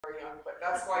very young, but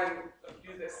that's why you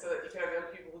do this, so that you can have young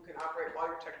people who can operate all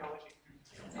your technology.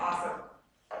 It's awesome.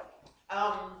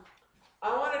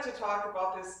 I wanted to talk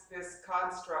about this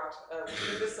construct of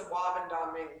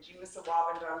Jimisawabandaming,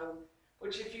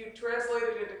 which if you translate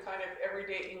it into kind of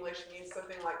everyday English means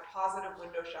something like positive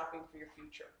window shopping for your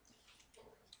future.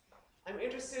 I'm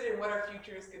interested in what our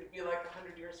future is going to be like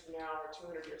 100 years from now or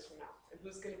 200 years from now, and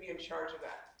who's going to be in charge of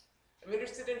that. I'm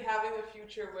interested in having a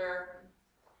future where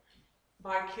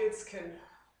my kids can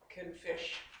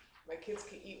fish, my kids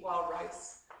can eat wild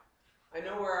rice. I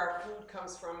know where our food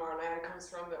comes from, our land comes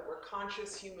from, that we're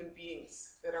conscious human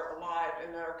beings that are alive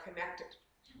and that are connected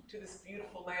to this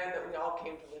beautiful land that we all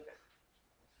came to live in.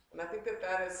 And I think that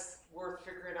that is worth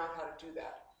figuring out how to do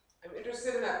that. I'm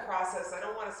interested in that process. I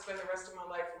don't want to spend the rest of my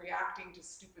life reacting to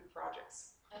stupid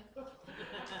projects.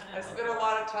 I spent a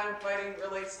lot of time fighting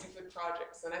really stupid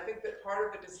projects. And I think that part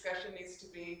of the discussion needs to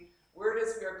be where it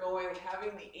is we are going,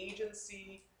 having the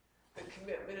agency, the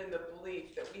commitment, and the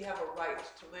belief that we have a right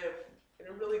to live in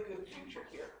a really good future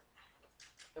here.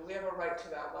 And we have a right to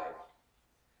that life.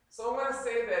 So I want to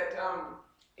say that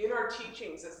in our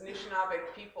teachings as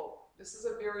Anishinaabe people, this is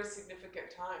a very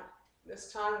significant time.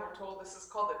 This time we're told this is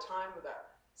called the time of the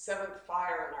seventh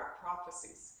fire in our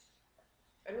prophecies.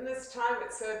 And in this time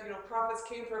it said, prophets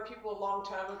came to our people a long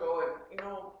time ago, and,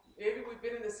 maybe we've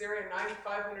been in this area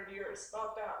 9,500 years,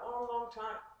 about that, long, long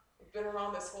time. We've been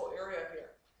around this whole area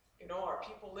here. Our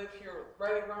people live here,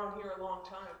 right around here a long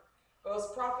time.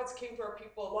 Those prophets came to our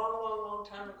people a long, long, long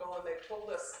time ago, and they told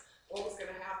us what was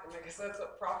going to happen. I guess that's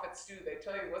what prophets do. They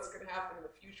tell you what's going to happen in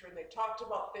the future, and they talked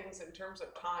about things in terms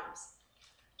of times.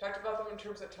 Talked about them in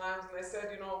terms of times, and they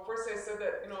said, first they said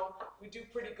that, we do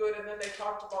pretty good, and then they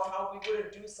talked about how we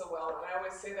wouldn't do so well. And I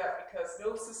always say that because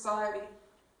no society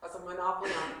has a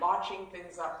monopoly on botching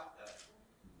things up.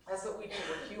 That's what we do,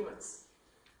 we're humans.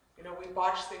 We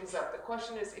botch things up. The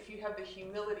question is if you have the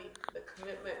humility, the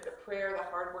commitment, the prayer, the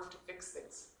hard work to fix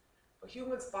things. But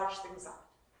humans botch things up,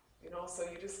 so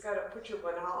you just got to put your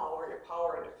banal or your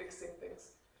power into fixing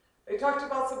things. They talked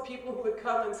about some people who would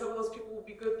come, and some of those people would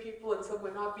be good people, and some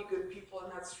would not be good people,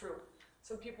 and that's true.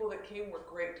 Some people that came were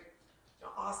great,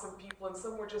 awesome people, and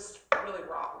some were just really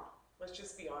rotten. Let's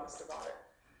just be honest about it.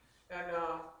 And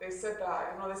they said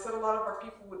that, they said a lot of our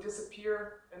people would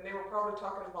disappear, and they were probably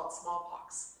talking about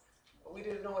smallpox. But we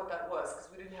didn't know what that was, because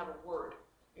we didn't have a word,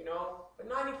 But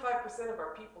 95% of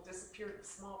our people disappeared with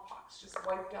smallpox, just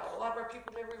wiped out. A lot of our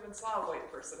people never even saw a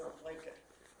white person or a blanket.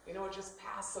 It just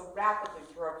passed so rapidly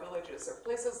through our villages. Or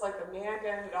places like the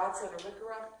Mandan, Hidatsa, and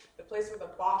Arikara, the place where the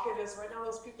Bakat is. Right now,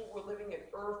 those people were living in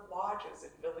earth lodges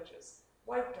in villages.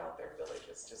 Wiped out their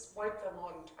villages, just wiped them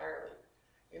out entirely,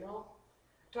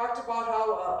 Talked about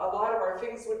how a lot of our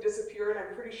things would disappear, and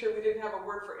I'm pretty sure we didn't have a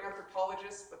word for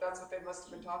anthropologists, but that's what they must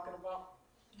have been talking about.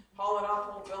 Hauling off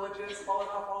whole villages, hauling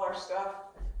off all our stuff,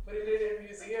 putting it in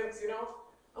museums,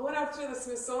 I went out to the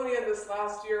Smithsonian this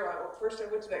last year. First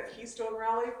I went to that Keystone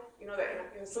rally.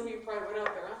 Some of you probably went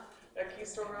out there, huh? That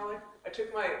Keystone rally. I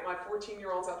took my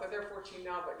 14-year-olds out there. They're 14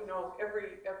 now, but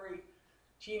every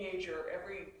teenager,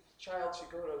 every child should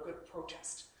go to a good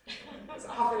protest as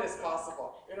often as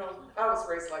possible. I was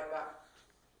raised like that.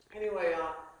 Anyway,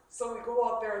 so we go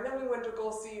out there, and then we went to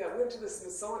went to the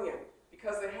Smithsonian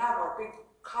because they have our big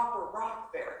copper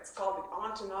rock there. It's called the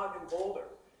Ontonagon Boulder.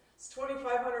 It's a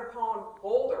 2,500-pound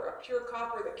boulder, a pure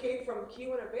copper that came from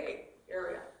Keweenaw Bay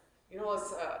area.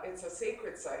 It's a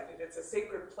sacred site, and it's a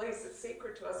sacred place. It's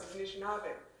sacred to us as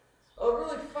Anishinaabe. Oh,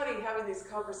 really funny having these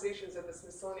conversations at the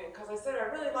Smithsonian, because I said, I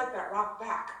really like that rock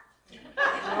back.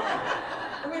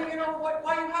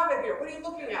 Why you have it here? What are you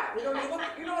looking at? You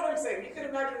know what I'm saying? You can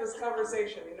imagine this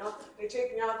conversation, They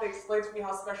take me out, they explain to me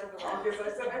how special the rock is. I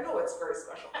said, I know it's very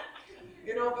special.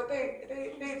 But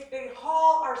they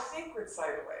haul our sacred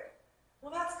site away.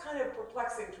 Well, that's kind of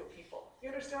perplexing to people. You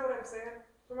understand what I'm saying?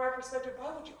 From our perspective,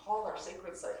 why would you haul our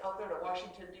sacred site out there to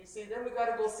Washington, D.C.? Then we got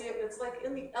to go see it, and it's like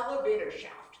in the elevator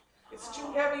shaft. It's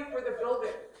too heavy for the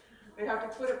building. They have to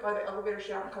put it by the elevator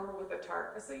shaft, covered with a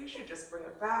tarp. I say, you should just bring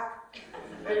it back.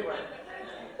 Anyway.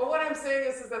 But what I'm saying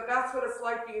is that that's what it's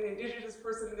like being an Indigenous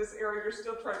person in this area. You're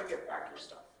still trying to get back your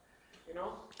stuff,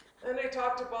 And they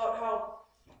talked about how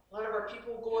a lot of our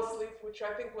people go asleep, which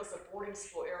I think was the boarding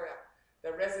school area,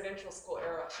 the residential school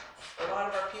era. A lot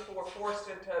of our people were forced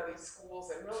into these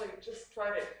schools and really just try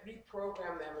to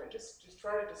reprogram them and just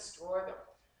try to destroy them.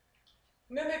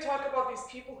 And then they talk about these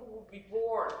people who will be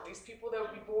born. These people that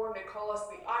will be born, they call us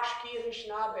the Ashki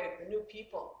Anishinaabe, the new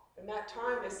people. In that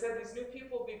time, they said these new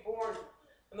people will be born,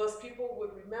 and those people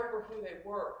would remember who they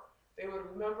were. They would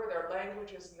remember their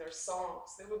languages and their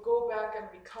songs. They would go back and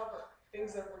recover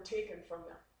things that were taken from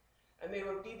them. And they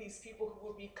would be these people who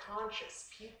would be conscious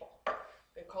people.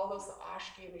 They call those the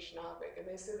Ashki and Anishinaabe, and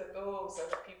they said that those are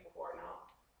the people who are not.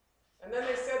 And then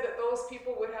they said that those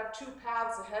people would have two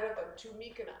paths ahead of them, two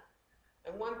Mikana.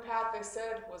 And one path, they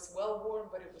said, was well-worn,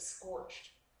 but it was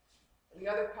scorched. And the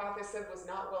other path, they said, was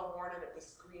not well-worn, and it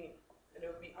was green. And it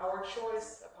would be our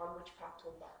choice upon which path to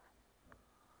embark.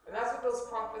 And that's what those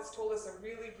prophets told us a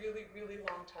really, really, really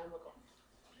long time ago.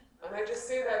 And I just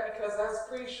say that because I'm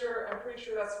pretty sure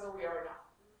that's where we are now.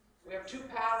 We have two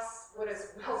paths, one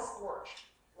is well-scorched,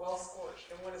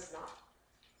 and one is not.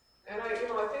 And I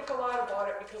think a lot about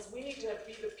it because we need to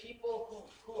be the people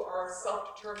who are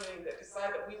self-determining, that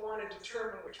decide that we want to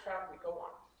determine which path we go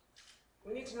on.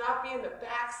 We need to not be in the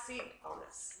back seat on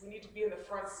this. We need to be in the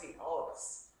front seat, all of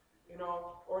us,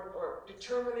 or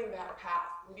determining that path.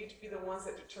 We need to be the ones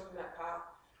that determine that path.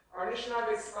 Our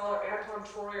Anishinaabe scholar, Anton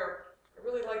Troyer, I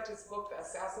really liked his book, The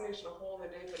Assassination of Hole in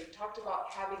the Day, but he talked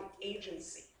about having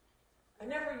agency. I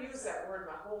never used that word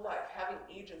my whole life, having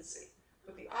agency.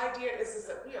 But the idea is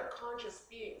that we are conscious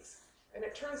beings. And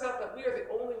it turns out that we are the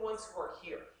only ones who are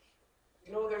here.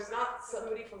 There's not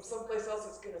somebody from someplace else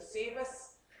that's going to save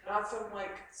us, not some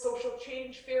social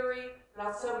change fairy,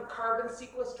 not some carbon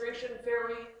sequestration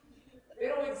fairy. They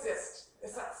don't exist.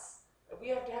 It's us. And we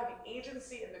have to have the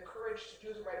agency and the courage to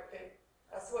do the right thing.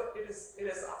 That's what it is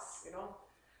us,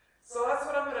 So that's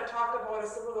what I'm going to talk about,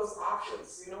 is some of those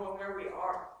options, and where we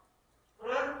are. And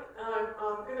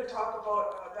I'm going to talk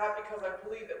about that because I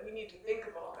believe that we need to think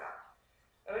about that.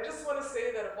 And I just want to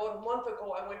say that about a month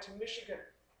ago, I went to Michigan.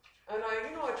 And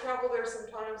I travel there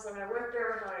sometimes, and I went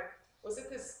there and I was at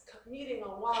this meeting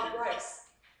on wild rice.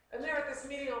 And there at this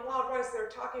meeting on wild rice, they were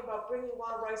talking about bringing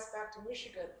wild rice back to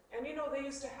Michigan. And they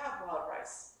used to have wild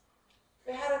rice.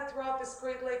 They had it throughout this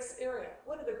Great Lakes area.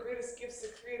 One of the greatest gifts the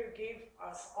Creator gave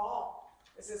us all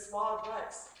is this wild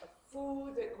rice, a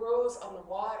food that grows on the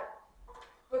water.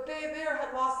 But they there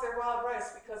had lost their wild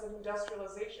rice because of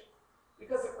industrialization,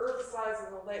 because of herbicides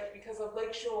in the lake, because of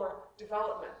lakeshore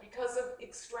development, because of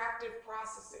extractive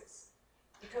processes,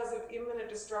 because of imminent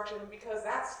destruction, and because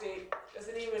that state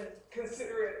doesn't even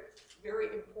consider it very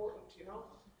important,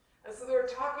 And so they were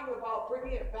talking about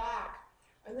bringing it back.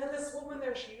 And then this woman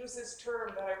there, she used this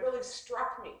term that really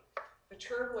struck me. The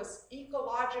term was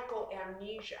ecological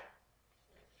amnesia.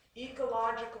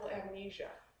 Ecological amnesia.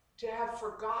 To have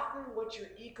forgotten what your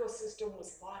ecosystem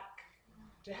was like.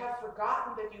 To have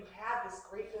forgotten that you had this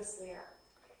greatness there.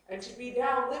 And to be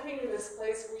now living in this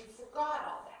place where you forgot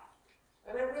all that.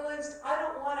 And I realized I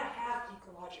don't want to have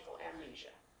ecological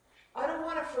amnesia. I don't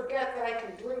want to forget that I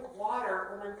can drink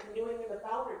water when I'm canoeing in the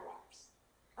boundary waters.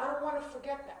 I don't want to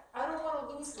forget that. I don't want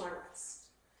to lose my rest.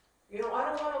 I don't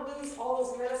want to lose all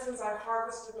those medicines I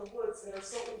harvest in the woods that are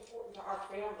so important to our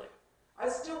family. I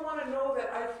still want to know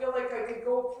that I feel like I could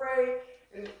go pray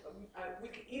and we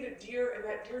could eat a deer and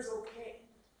that deer's okay.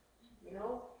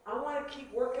 I want to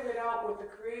keep working it out with the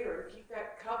Creator and keep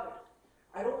that covenant.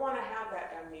 I don't want to have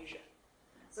that amnesia.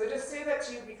 So I just say that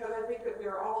to you because I think that we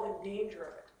are all in danger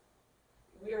of it.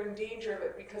 We are in danger of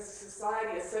it because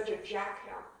society is such a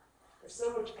jackhammer. There's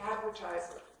so much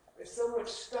advertisement. There's so much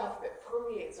stuff that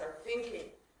permeates our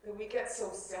thinking that we get so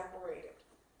separated.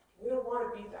 We don't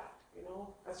want to be that,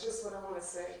 That's just what I want to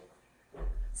say.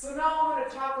 So now I'm going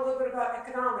to talk a little bit about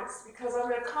economics because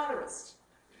I'm an economist.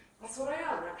 That's what I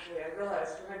am, actually, I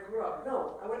realized when I grew up.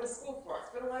 No, I went to school for it.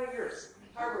 It's been a lot of years.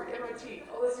 Harvard, MIT,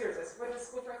 all those years. I went to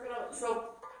school for economics.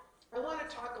 So I want to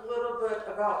talk a little bit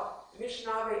about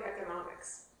Anishinaabe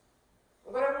economics.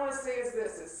 What I want to say is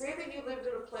this, say that you lived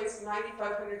in a place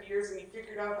 9,500 years and you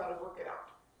figured out how to work it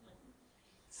out.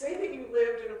 Say that you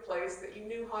lived in a place that you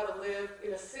knew how to live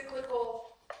in a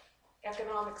cyclical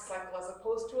economic cycle as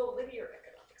opposed to a linear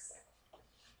economic cycle.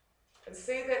 And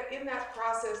say that in that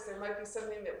process there might be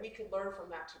something that we could learn from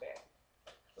that today.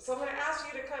 So I'm going to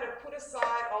ask you to kind of put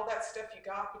aside all that stuff you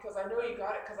got, because I know you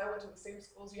got it because I went to the same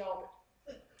schools y'all did.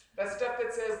 That stuff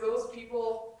that says those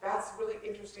people, that's really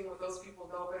interesting what those people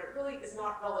know, but it really is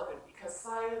not relevant because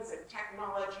science and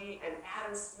technology and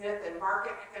Adam Smith and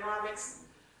market economics,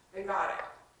 they got it.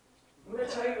 I'm going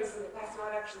to tell you that that's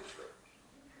not actually true.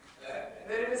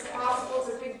 That it is possible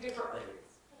to think differently.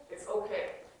 It's okay.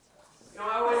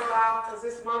 I always laugh because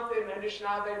this month in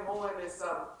Anishinaabe Moan is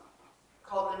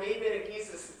called the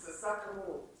Maybenegisis. It's a sucker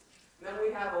moon. And then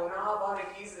we have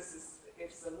Onahabanagisis.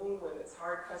 It's the moon when it's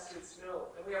hard custard snow.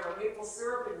 Then we have a maple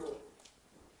syrupy moon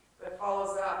that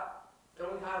follows that. Then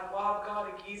we have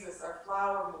Wabganagisis, our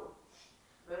flower moon.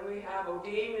 Then we have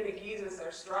Odamenagisis,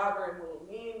 our strawberry moon.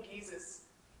 Mean-gisis,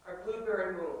 our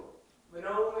blueberry moon.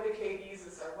 Winona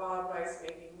LaDuke, our wild rice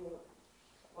making moon.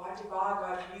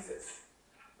 Wajibagagisis,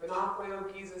 Benakwe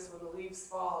Ogizis, when the leaves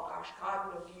fall.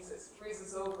 Gashkaden Ogizis,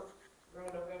 freezes over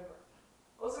around November.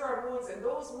 Those are our moons, and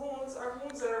those moons are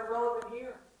moons that are relevant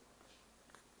here.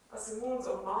 That's the moons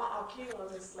of Ma'akil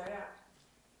on this land.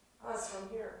 That's from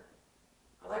here.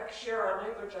 I like to share our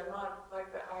language. I'm not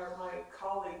like my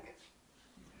colleague,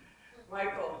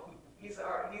 Michael. He's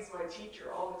my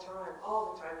teacher all the time.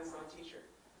 All the time he's my teacher.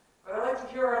 But I like to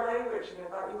hear our language, and I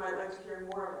thought you might like to hear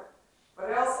more of it. But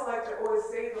I also like to always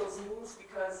say those moons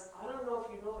because, I don't know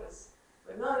if you notice,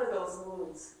 but none of those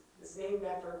moons is named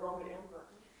after a Roman emperor.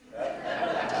 Look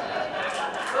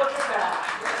at that.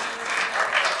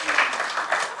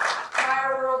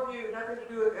 Empire worldview, nothing to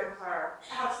do with empire.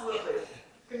 Absolutely.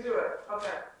 Can do it.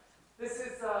 Okay. This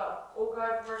is old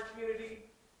guy from our community,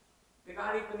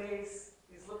 Bigani Benes.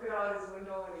 He's looking out his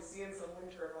window and he's seeing some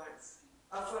wind turbines.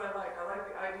 That's what I like. I like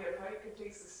the idea of how you can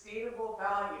take sustainable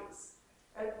values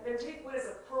and take what is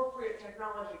appropriate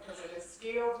technology because it is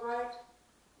scaled right.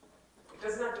 It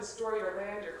does not destroy your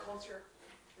land, your culture.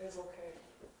 It is okay.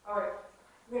 All right,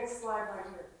 next slide right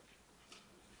here.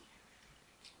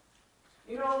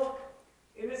 You know,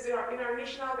 in our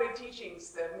Anishinaabe teachings,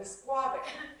 the Nisquavic,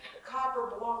 the copper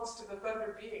belongs to the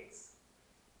thunder beings.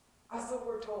 That's what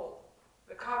we're told.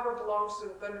 The copper belongs to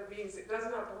the thunder beings. It does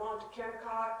not belong to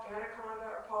Kennecott, Anaconda,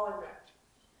 or Polymet.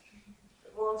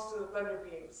 It belongs to the thunder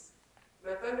beings.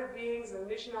 The thunder beings and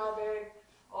Anishinaabe,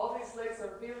 all these lakes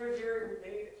are very, very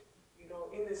related, you know,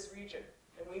 in this region.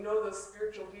 And we know those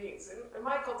spiritual beings. And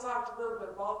Michael talked a little bit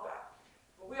about that.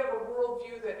 But we have a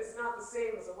worldview that is not the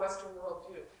same as a Western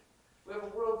worldview. We have a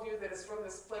worldview that is from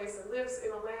this place and lives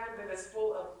in a land that is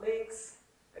full of lakes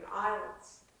and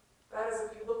islands. That is,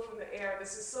 if you look from the air,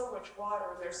 this is so much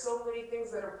water. There's so many things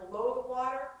that are below the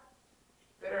water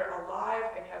that are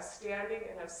alive and have standing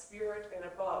and have spirit and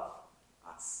above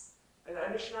us. And the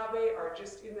Anishinaabe are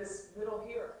just in this middle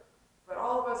here. But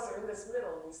all of us are in this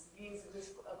middle, these beings in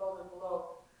this above and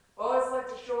below. I always like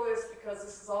to show this because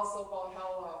this is also about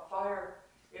how fire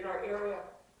in our area,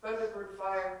 Thunderbird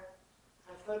fire,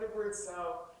 and Thunderbirds,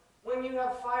 when you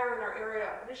have fire in our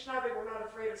area, Anishinaabe, we're not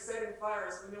afraid of setting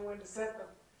fires. We know when to set them.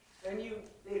 And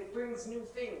it brings new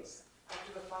things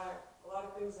after the fire. A lot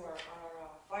of things are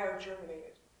fire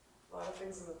germinated. A lot of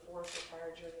things in the forest are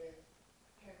fire germinated.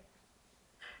 Okay.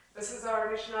 This is our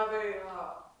Anishinaabe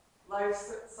life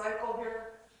cycle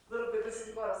here. A little bit, this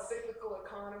is about a cyclical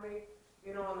economy.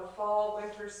 You know, in the fall,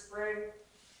 winter, spring,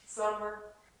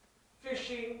 summer,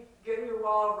 fishing, getting your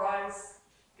wild rice,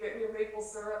 getting your maple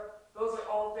syrup. Those are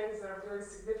all things that are very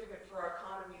significant for our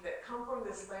economy that come from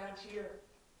this land here.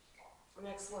 The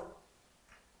next one.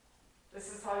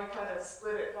 This is how you kind of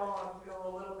split it down, you know,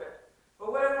 a little bit.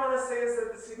 But what I want to say is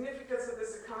that the significance of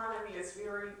this economy is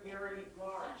very, very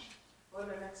large. Go to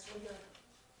the next one here.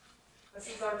 This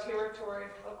is our territory.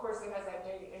 Of course, it has that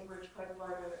big Enbridge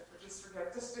pipeline in it, but just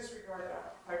disregard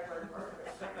that pipeline part of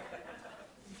it.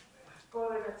 Go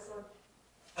to the next one.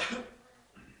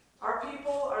 Our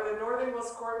people are the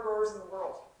northernmost corn growers in the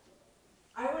world.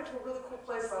 I went to a really cool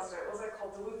place last night. What was that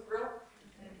called? Duluth Grill?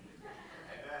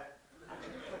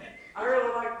 I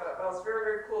really like that. That was very,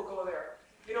 very cool. Go there.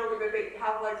 You know, because they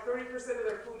have like 30% of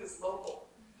their food is local.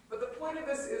 But the point of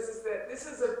this is that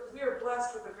we are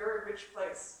blessed with a very rich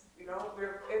place. You know,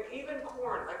 and even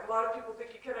corn. Like a lot of people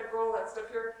think you cannot grow that stuff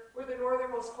here. We're the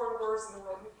northernmost corn growers in the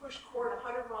world. We push corn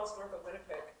 100 miles north of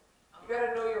Winnipeg. You got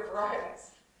to know your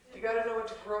varieties. You got to know what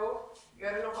to grow. You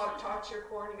got to know how to talk to your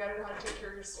corn. You got to know how to take care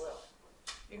of your soil.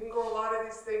 You can grow a lot of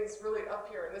these things really up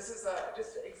here. And this is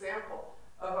just an example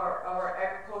of our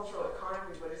agricultural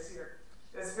economy, what is here.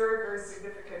 It's very, very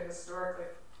significant historically.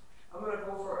 I'm going to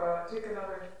go for, take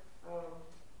another,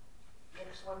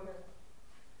 next one here.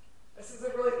 This is a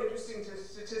really interesting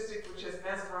statistic which has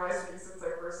mesmerized me since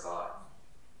I first saw it.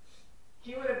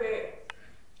 Keweenaw Bay,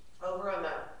 over on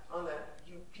the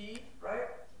UP, right?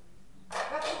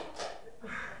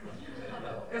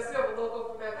 Yes, we have a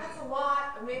logo for that. That's a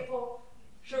lot of maple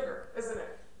sugar, isn't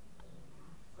it?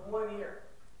 In 1 year.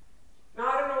 Now,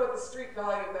 I don't know what the street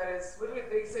value of that is. What did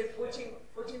they say, 14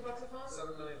 bucks a pound?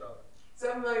 $7 million.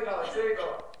 $7 million, there you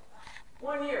go.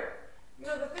 1 year. You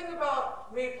know, the thing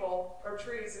about maple or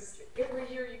trees is every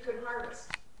year you can harvest.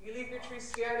 You leave your tree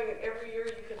standing and every year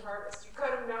you can harvest. You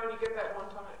cut them down and you get that one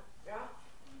time, yeah?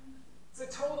 It's a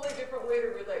totally different way to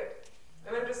relate.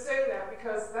 And I'm just saying that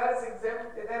because that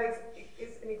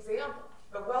is an example.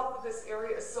 The wealth of this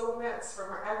area is so immense from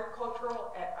our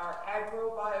agricultural, our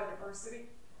agro-biodiversity,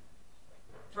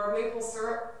 to our maple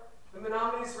syrup. The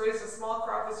Menominees raised a small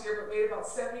crop this year, but made about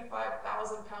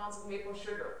 75,000 pounds of maple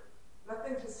sugar.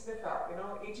 Nothing to sniff at, you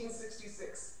know.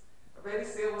 1866, a ready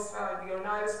sale was found. The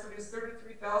Oneidas produced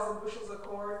 33,000 bushels of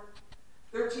corn,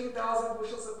 13,000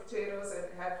 bushels of potatoes, and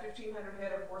had 1,500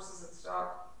 head of horses in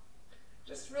stock.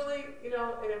 Just really, you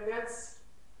know, an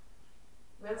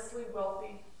immensely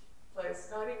wealthy place,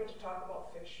 not even to talk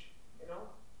about fish, you know,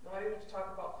 not even to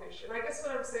talk about fish. And I guess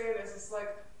what I'm saying is, it's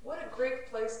like, what a great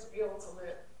place to be able to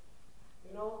live,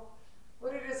 you know?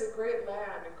 What it is, a great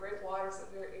land and great waters that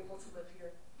we're able to live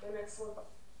here. The next one.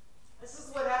 This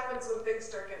is what happens when things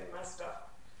start getting messed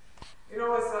up. You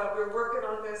know, as we're working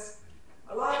on this,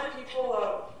 a lot of people,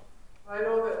 I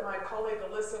know that my colleague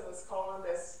Alyssa was calling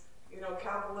this, you know,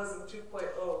 capitalism 2.0,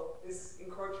 this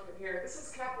encroachment here. This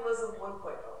is capitalism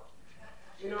 1.0.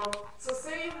 You know, so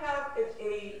say you have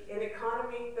an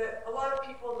economy that a lot of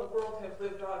people in the world have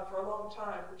lived on for a long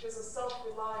time, which is a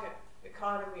self-reliant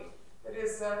economy. That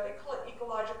is, they call it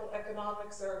ecological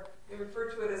economics, or they refer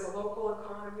to it as a local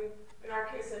economy. In our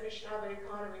case, an Anishinaabe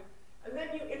economy. And then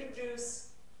you introduce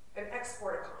an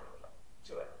export economy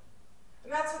to it.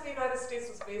 And that's what the United States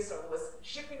was based on, was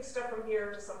shipping stuff from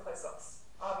here to someplace else,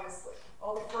 obviously.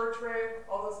 All the fur trade,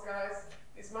 all those guys,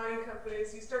 these mining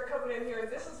companies, you start coming in here,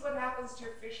 and this is what happens to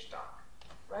your fish stock,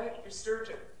 right? Your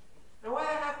sturgeon. Now, what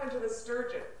happened to the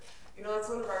sturgeon? You know, that's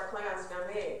one of our clans,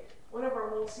 Name. One of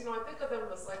our most, you know, I think of them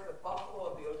as like the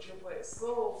buffalo of the Ojibwe,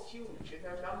 so huge in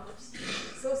their numbers,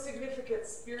 so significant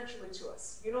spiritually to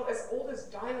us. You know, as old as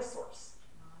dinosaurs.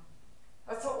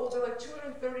 That's how old, they're like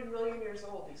 230 million years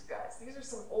old, these guys. These are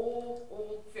some old,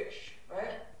 old fish,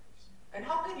 right? And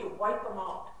how can you wipe them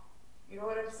out? You know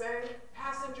what I'm saying?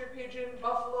 Passenger pigeon,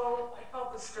 buffalo, wipe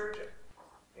out the sturgeon.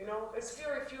 You know, there's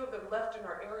very few of them left in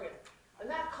our area. And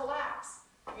that collapse,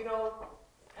 you know,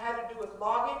 had to do with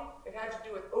logging, it had to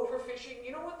do with overfishing.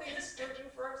 You know what they use sturgeon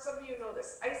for? Some of you know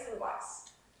this,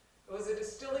 isinglass. It was a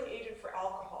distilling agent for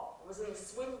alcohol. It was in the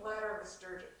swim bladder of the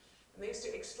sturgeon. And they used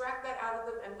to extract that out of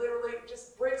them, and literally, it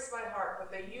just breaks my heart, but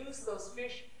they use those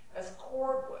fish as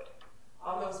cordwood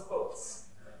on those boats.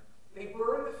 They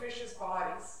burn the fish's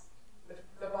bodies,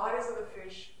 the bodies of the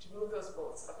fish, to move those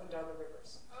boats up and down the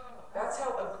rivers. That's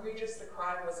how egregious the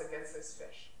crime was against this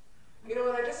fish. You know,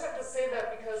 and I just have to say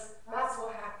that because that's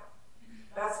what happened.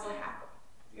 That's what happened.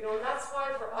 You know, and that's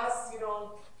why for us, you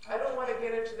know, I don't want to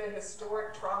get into the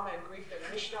historic trauma and grief that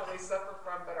Anishinaabe suffer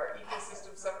from, but our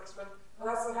ecosystem suffers from. But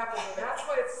that's what happened. And that's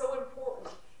why it's so important.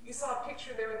 You saw a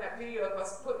picture there in that video of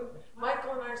us putting,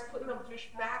 Michael and I are putting them fish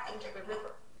back into the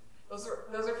river. Those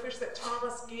are fish that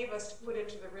Thomas gave us to put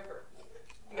into the river.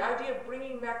 The idea of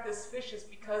bringing back this fish is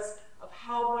because of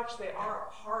how much they are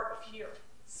a part of here.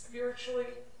 Spiritually,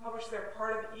 how much they're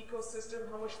part of the ecosystem,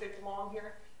 how much they belong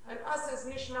here. And us as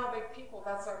Anishinaabe people,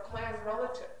 that's our clan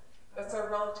relative. That's our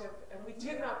relative. And we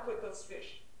did not put those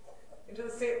fish into the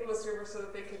St. Louis River so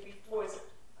that they could be poisoned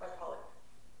by polyp.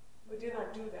 We did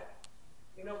not do that.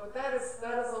 You know, but that is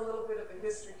a little bit of the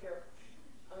history here.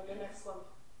 The next one.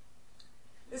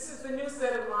 This is the new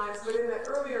set of mines, but in that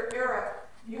earlier era,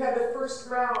 you had the first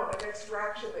round of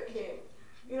extraction that came.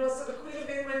 You know, so the Queen of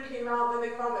England came out, and then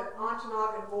they found an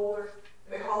Ontonagon boulder,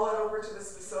 and they hauled it over to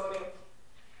this facility.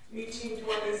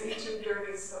 1820s,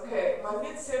 1830s. Okay, by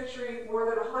mid-century, more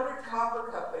than 100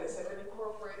 copper companies had been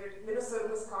incorporated in Minnesota,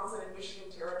 Wisconsin, and Michigan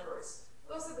territories.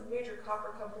 Those are the major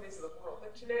copper companies of the world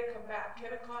that today come back.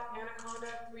 Kennecott,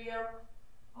 Anaconda, 3M,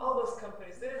 all those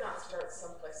companies, they did not start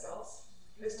someplace else.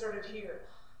 They started here.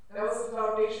 That was the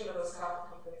foundation of those copper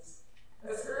companies.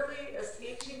 As early as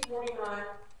 1849,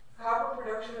 copper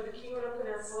production of the Keweenaw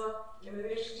Peninsula in the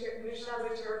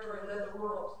Anishinaabe territory led the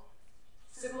world.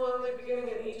 Similarly, beginning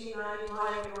in 1890,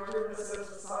 mining in northern Minnesota's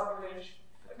Wasabi Ridge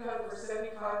accounted for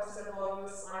 75% of all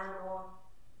U.S. iron ore.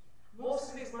 Most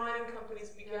of these mining companies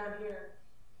began here,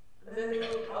 and then they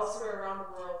moved elsewhere around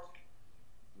the world.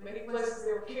 Many places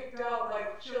they were kicked out,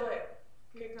 like Chile,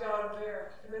 kicked out of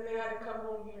there, and then they had to come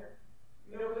home here.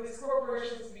 You know, but these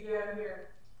corporations began here.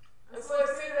 And so I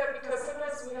say that because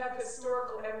sometimes we have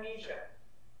historical amnesia.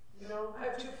 You know, I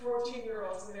have two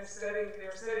 14-year-olds, and they were studying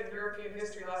European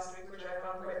history last week, which I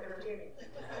found quite entertaining.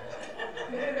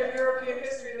 And in their European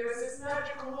history, there was this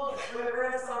magical moment when the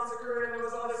Renaissance occurred and there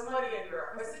was all this money in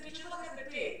Europe. I said, did you look at the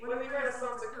date when the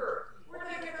Renaissance occurred? Where did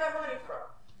they get that money from?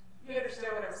 You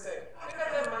understand what I'm saying? They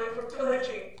got that money from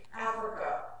pillaging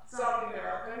Africa, South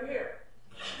America, and here.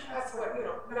 That's what, you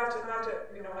know, not to,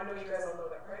 you know, I know you guys all know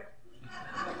that, right?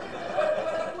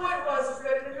 But the point was is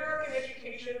that American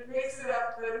education makes it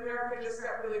up that America just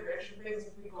got really rich and things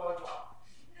would be going well.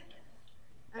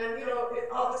 And, you know, it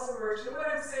all just emerged. And what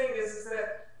I'm saying is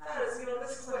that is, you know,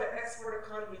 this is what an export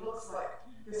economy looks like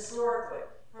historically,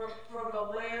 from the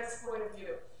land's point of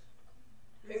view.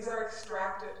 Things are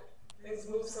extracted. Things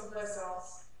move someplace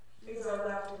else. Things are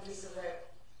left in disarray.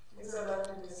 Things are left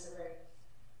in disarray.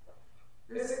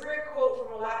 There's a great quote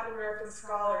from a Latin American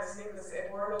scholar, his name is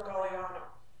Eduardo Galeano.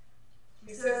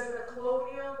 He says, in the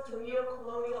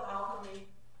neo-colonial alchemy,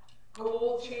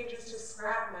 gold changes to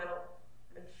scrap metal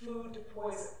and food to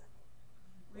poison.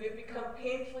 We have become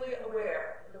painfully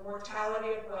aware of the mortality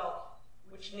of wealth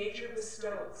which nature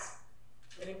bestows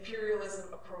and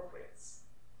imperialism appropriates.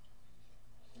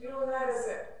 You know, that is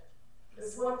it.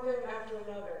 It's one thing after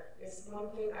another. It's one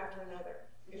thing after another.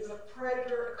 It is a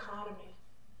predator economy.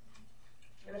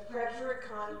 And a predator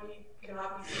economy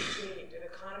cannot be sustained. An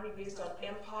economy based on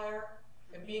empire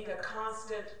and being a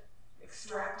constant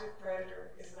extractive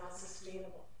predator is not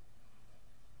sustainable.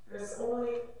 There's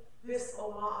only this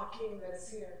Omaha king that is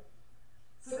here.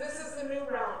 So this is the new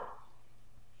round,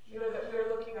 that we're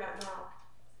looking at now.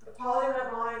 The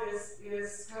polymet mine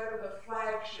is kind of the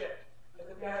flagship of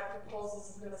the bad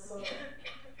proposals of Minnesota.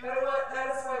 That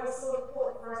is why it was so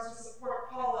important for us to support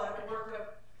Paula and the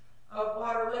work of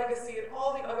Water Legacy and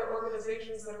all the other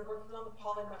organizations that are working on the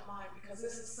polymet mine, because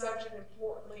this is such an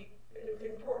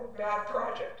important bad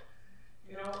project,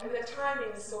 and the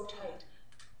timing is so tight,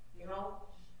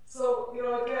 So,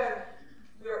 again,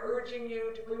 we are urging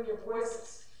you to bring your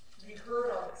voices, to be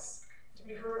heard on this,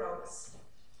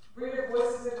 Bring your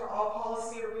voices into all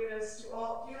policy arenas, to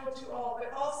all,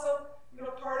 but also,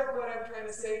 part of what I'm trying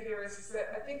to say here is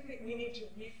that I think that we need to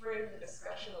reframe the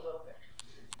discussion a little bit.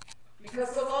 Because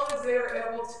so long as they are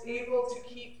able to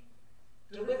keep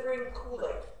delivering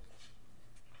Kool-Aid,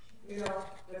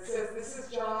 that says this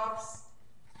is jobs,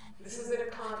 this is an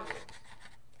economy,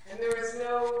 and there is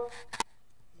no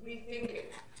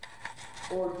rethinking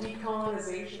or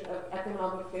decolonization of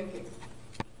economic thinking,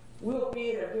 we'll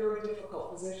be in a very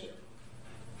difficult position.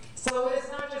 So it's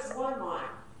not just one mine.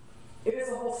 It is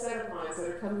a whole set of mines that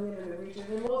are coming in the region.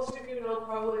 And most of you know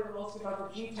probably the most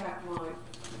about the GTAC mine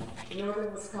in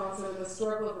northern Wisconsin and the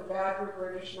struggle of the Bad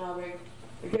River Anishinaabe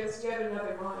against yet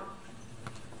another mine.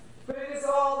 But it is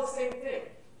all the same thing.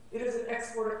 It is an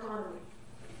export economy.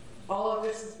 All of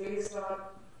this is based on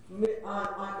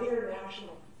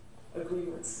international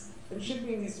agreements and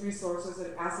shipping these resources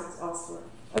and assets elsewhere.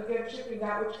 Again, shipping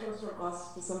that which comes from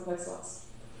us to someplace else.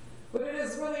 But it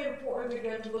is really important,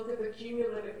 again, to look at the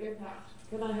cumulative impact.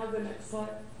 Can I have the next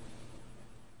slide?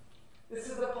 This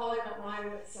is the polymet mine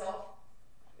itself.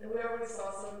 And we already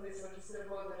saw some of these, so I'm just going to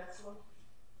go to the next one.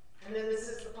 And then this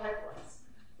is the pipelines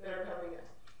that are coming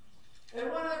in. And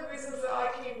one of the reasons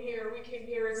that we came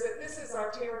here, is that this is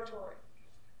our territory.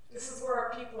 This is where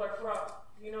our people are from.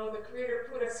 The Creator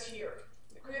put us here.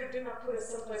 The Creator did not put us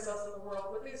someplace else in the world,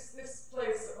 but this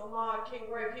place, Omaha King,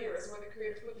 right here, is where the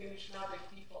Creator put the Anishinaabe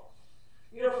people.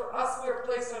 For us, we are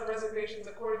placed on reservations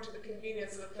according to the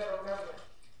convenience of the federal government.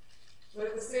 But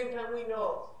at the same time, we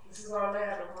know this is our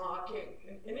land, Omaha King.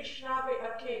 And Anishinaabe,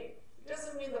 a king, it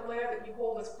doesn't mean the land that you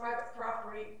hold as private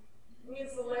property. It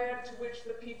means the land to which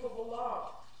the people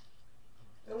belong.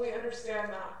 And we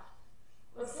understand that.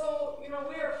 And so, we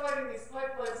are fighting these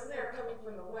pipelines, and they're coming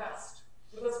from the west.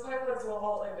 But those pipelines will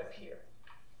all end up here.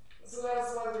 So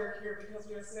that's why we're here, because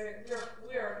we are saying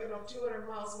we are 200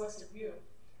 miles west of you.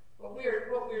 But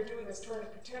what we're doing is trying to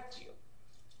protect you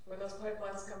where those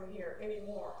pipelines coming here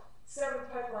anymore. 7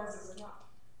 pipelines is enough.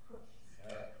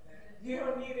 You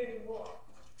don't need any more.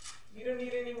 You don't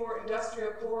need any more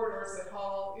industrial corridors that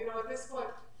haul. At this point,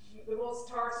 the most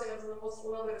tar sands and the most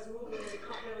oil that is moving in the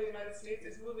continental United States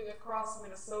is moving across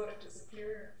Minnesota to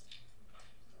Superior.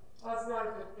 Well, that's not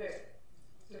a good thing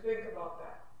to think about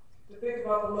that. To think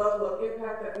about the level of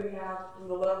impact that we have and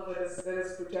the level that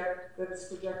is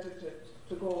projected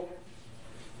to go.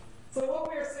 So what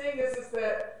we are saying is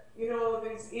that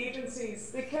these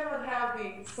agencies, they cannot have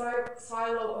the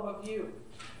silo of a view.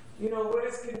 What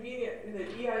is convenient in the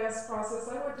EIS process.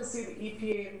 I went to see the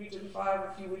EPA in Region 5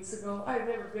 a few weeks ago. I had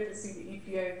never been to see the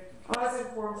EPA. I was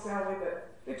informed, Sally, that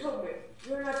they told me,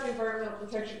 we're not the Environmental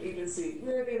Protection Agency.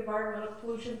 We're the Environmental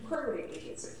Pollution Permitting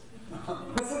Agency.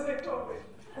 That's what they told me.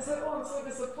 I said, oh, I'm so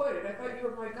disappointed. I thought you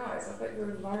were my guys. I thought you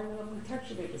were Environmental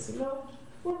Protection Agency. No,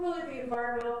 we're really the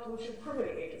Environmental Pollution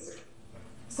Permitting Agency.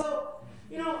 So,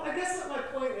 I guess what my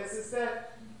point is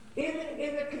that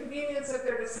in the convenience of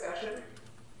their discussion,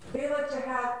 they like to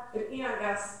have an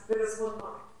EIS that is one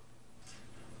line.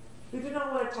 They do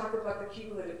not want to talk about the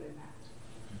cumulative impact.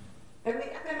 And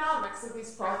the economics of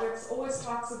these projects always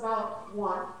talks about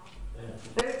one,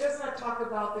 and it does not talk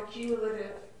about the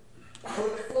cumulative or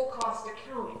the full cost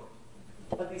accounting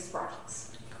of these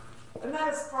projects. And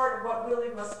that is part of what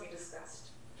really must be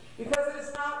discussed. Because it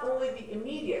is not only the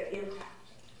immediate impact,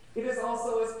 it is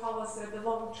also, as Paula said, the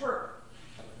long-term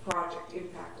project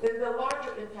impact, and the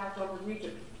larger impact on the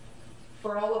region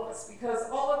for all of us. Because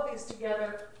all of these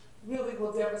together really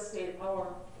will devastate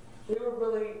they will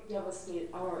really devastate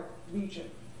our region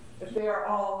if they are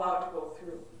all allowed to go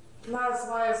through. And that is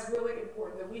why it's really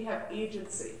important that we have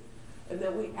agency and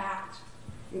that we act,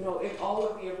 in all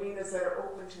of the arenas that are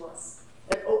open to us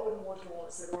and open more to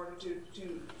us in order to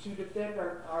defend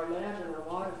our land and our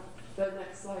water. The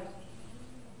next slide.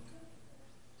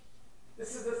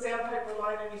 This is the Sandpiper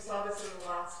line, and you saw this in the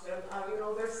last. And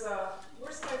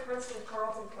where's my friends from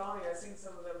Carleton County? I've seen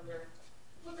some of them here.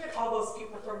 Look at all those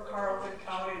people from Carleton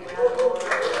County. These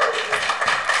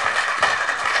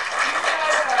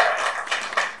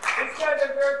guys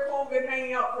are very cool. Been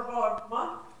hanging out for about a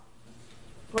month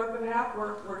and a half.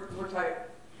 We're tight.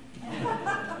 I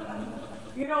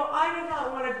did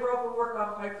not want to grow up and work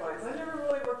on pipelines. I never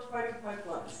really worked fighting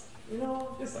pipelines.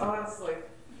 Just honestly.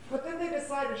 But then they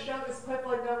decided to shove this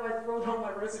pipeline down my throat on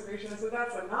my reservation. I said,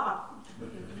 that's enough.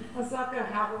 That's not going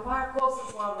to happen. My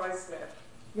closest wild rice bed.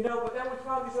 But then we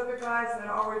found these other guys that had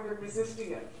already been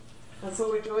resisting it. And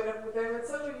so we joined up with them. And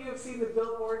some of you have seen the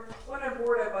billboard. When I'm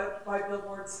bored, I buy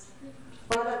billboards.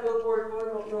 Found that billboard going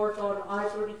up north on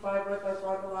I-35 right by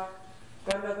Broadway.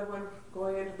 Got another one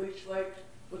going into Leech Lake,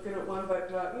 looking at one.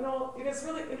 But, it is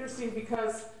really interesting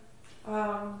because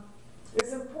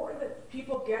it's important that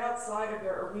people get outside of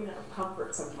their arena of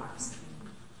comfort sometimes.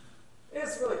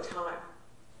 It's really time.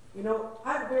 I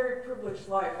had a very privileged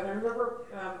life, and I remember,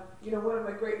 one of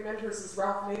my great mentors is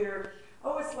Ralph Nader. I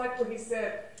always liked what he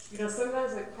said.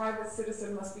 Sometimes a private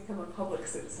citizen must become a public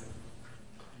citizen.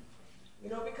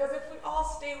 Because if we all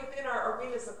stay within our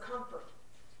arenas of comfort,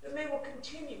 then they will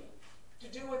continue to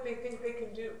do what they think they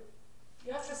can do.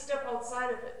 You have to step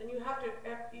outside of it, and you have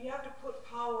to put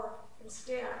power and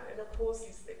stand and oppose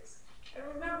these things. And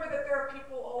remember that there are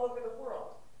people all over the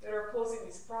world that are opposing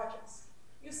these projects.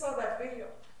 You saw that video,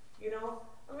 in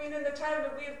the time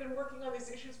that we have been working on these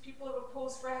issues, people have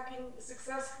opposed fracking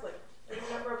successfully in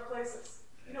a number of places.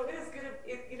 We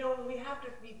have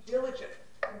to be diligent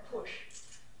and push,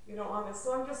 on this.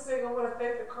 So I'm just saying I want to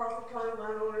thank the Carleton County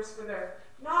landowners for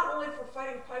not only for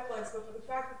fighting pipelines, but for the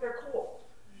fact that they're cool.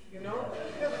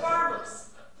 They're farmers.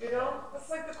 That's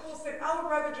like the coolest thing. I would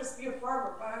rather just be a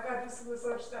farmer, but I gotta do some of this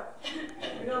other stuff.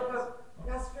 But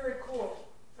that's very cool.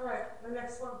 All right, the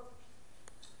next one.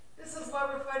 This is why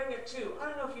we're fighting it too. I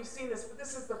don't know if you've seen this, but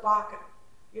this is the Bakken.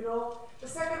 The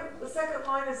second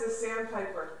line is the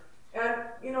Sandpiper, and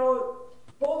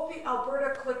both the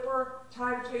Alberta Clipper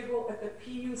timetable at the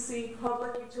PUC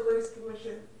Public Utilities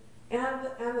Commission and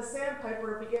the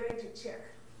Sandpiper are beginning to tick.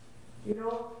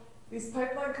 These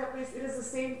pipeline companies, it is the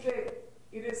same thing.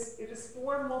 It is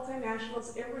foreign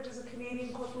multinationals. Enbridge is a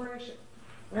Canadian corporation,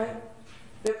 right?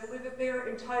 They believe that they are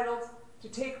entitled to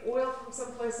take oil from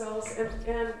someplace else,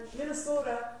 and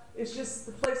Minnesota is just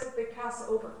the place that they pass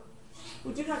over.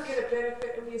 We do not get a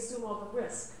benefit, and we assume all the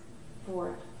risk for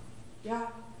it. Yeah.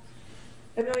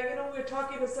 And we were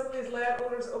talking to some of these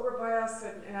landowners over by us,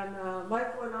 and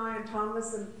Michael and I and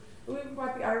Thomas, and we even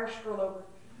brought the Irish girl over.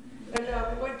 And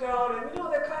we went down, and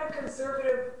they're kind of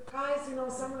conservative guys, some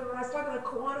of them. When I was talking to the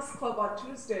Kiwanis Club on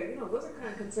Tuesday, those are kind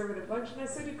of conservative bunch. And I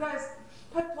said, you guys,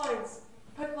 pipelines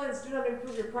do not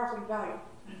improve your property value.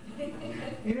 They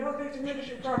diminish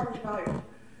your property value.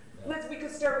 We can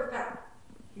start with that,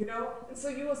 And so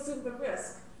you assume the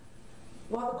risk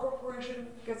while the corporation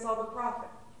gets all the profit,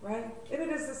 right? And it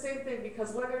is the same thing,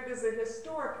 because whether it is a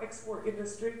historic export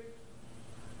industry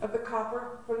of the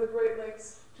copper from the Great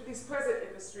Lakes to these present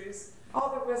industries, all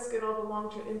the risk and all the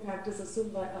long-term impact is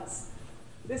assumed by us.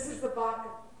 This is the Bakken,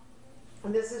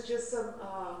 and this is just some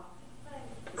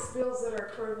spills that are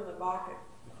occurring in the Bakken.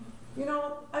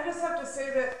 I just have to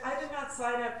say that I did not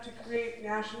sign up to create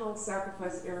national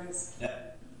sacrifice areas.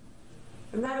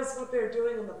 And that is what they're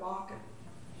doing in the Bakken.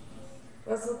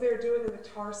 That's what they're doing in the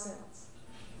tar sands.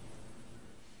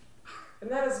 And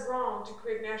that is wrong, to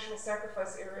create national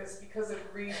sacrifice areas because of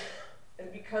greed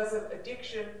and because of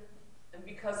addiction and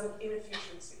because of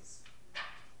inefficiencies.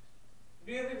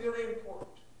 Really, really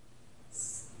important.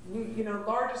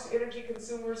 Largest energy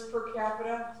consumers per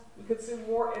capita. We consume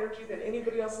more energy than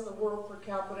anybody else in the world per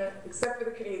capita, except for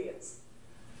the Canadians.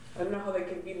 I don't know how they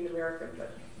can beat an American,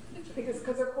 but I think it's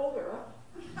because they're colder,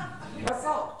 huh? That's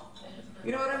all.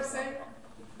 You know what I'm saying?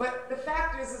 But the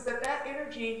fact is that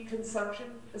energy consumption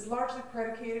is largely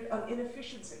predicated on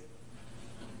inefficiency.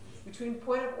 Between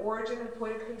point of origin and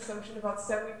point of consumption, about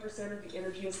 70% of the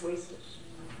energy is wasted.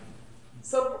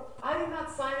 So I did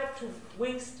not sign up to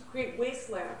create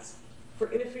wastelands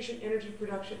for inefficient energy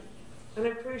production. And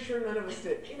I'm pretty sure none of us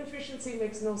did. Inefficiency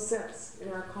makes no sense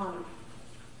in our economy.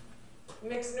 It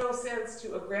makes no sense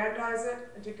to aggrandize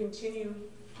it and to continue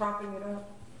propping it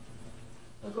up.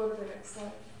 I'll go to the next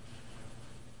slide.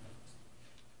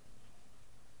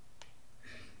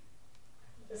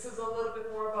 This is a little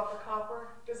bit more about the copper.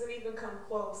 Doesn't even come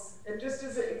close. And just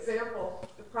as an example,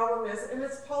 the problem is, and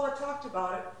as Paula talked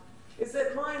about it, is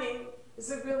that mining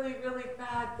is a really, really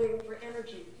bad thing for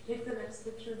energy. Take the next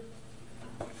picture.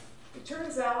 It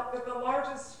turns out that the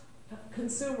largest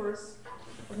consumers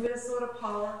of Minnesota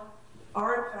power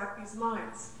are in fact these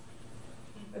mines.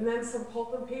 And then some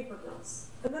pulp and paper mills.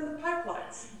 And then the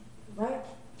pipelines, right?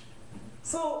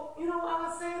 So, you know,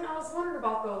 I was wondering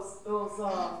about those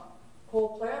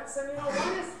coal plants, and you know,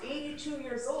 one is 82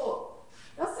 years old.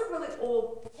 That's a really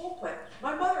old coal plant.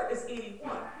 My mother is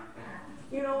 81.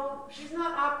 You know, she's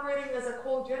not operating as a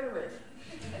coal generator.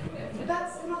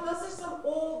 That's, you know, those are some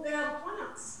old damn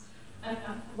plants,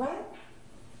 right?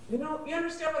 You know, you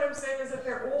understand what I'm saying is that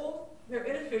they're old, they're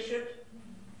inefficient,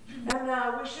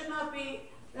 and we should not be,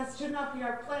 that should not be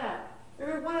our plan.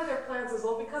 Every one of their plants is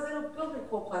old because they don't build any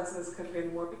coal plants in this country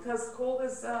anymore because coal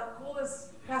is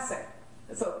passe.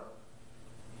 It's over.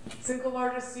 Single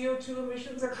largest CO2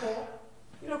 emissions are coal.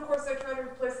 You know, of course, they try to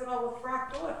replace it all with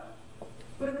fracked oil.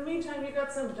 But in the meantime, you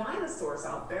got some dinosaurs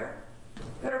out there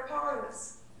that are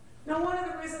powerless. Now, one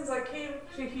of the reasons I came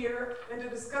to here and to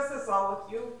discuss this all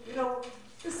with you, you know,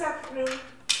 this afternoon,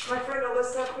 my friend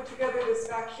Alyssa put together this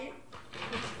fact sheet.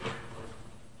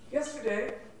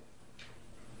 Yesterday,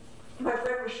 my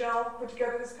friend Michelle put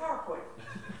together this PowerPoint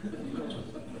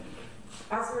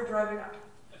as we were driving up.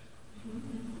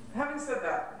 Having said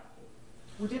that,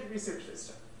 we did research this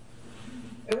stuff.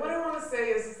 And what I want to say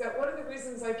is that one of the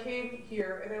reasons I came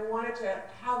here and I wanted to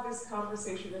have this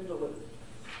conversation in Duluth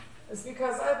is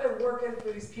because I've been working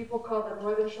for these people called the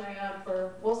Northern Cheyenne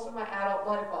for most of my adult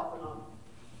life off and on.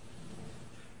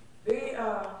 They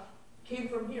came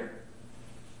from here.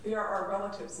 They are our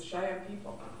relatives, the Cheyenne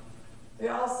people. They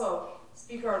also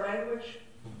speak our language.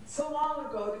 So long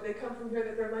ago did they come from here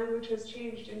that their language has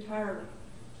changed entirely.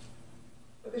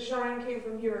 But the Cheyenne came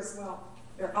from here as well.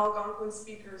 They're Algonquin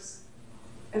speakers.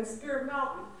 And Spirit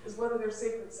Mountain is one of their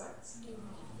sacred sites.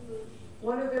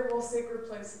 One of their most sacred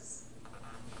places.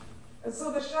 And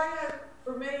so the Cheyenne,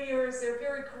 for many years, they're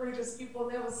very courageous people.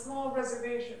 They have a small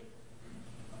reservation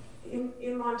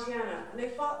in Montana. And they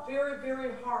fought very,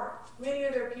 very hard. Many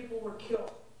of their people were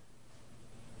killed.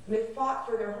 And they fought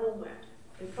for their homeland.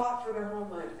 They fought for their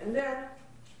homeland. And then,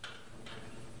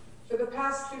 for the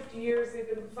past 50 years, they've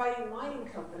been fighting mining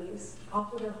companies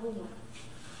off of their homeland.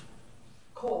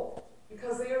 Coal.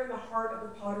 Because they are in the heart of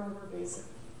the Powder River Basin.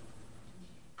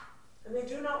 And they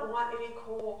do not want any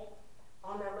coal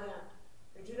on their land.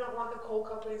 They do not want the coal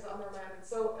companies on their land. And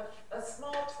so a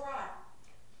small tribe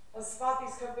has fought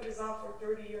these companies off for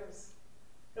 30 years.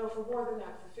 No, for more than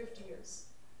that, for 50 years.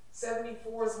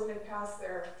 74 is when they passed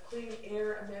their Clean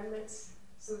Air Amendments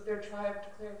so that their tribe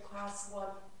declared Class 1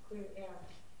 clean air.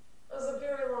 It was a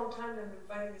very long time they've been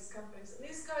fighting these companies. And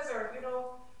these guys are, you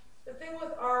know, the thing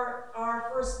with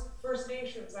our First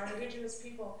Nations, our Indigenous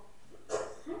people,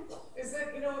 is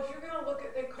that, you know, if you're going to look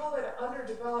at, they call it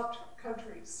underdeveloped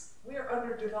countries. We are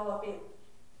underdeveloping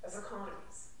as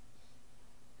economies.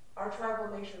 Our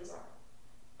tribal nations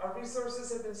are. Our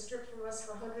resources have been stripped from us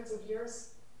for hundreds of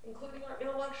years, including our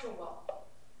intellectual wealth.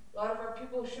 A lot of our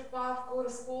people ship off, go to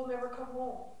school, never come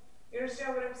home. You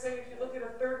understand what I'm saying? If you look at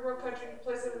a third world country, you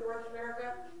place it in North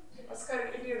America, that's kind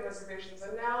of Indian reservations.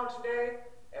 And now, today,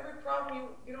 every problem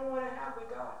you don't want to have,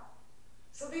 we got.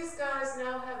 So these guys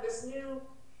now have this new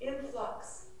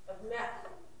influx of meth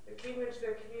that came into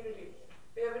their community.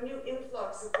 They have a new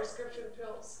influx of prescription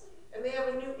pills. And they have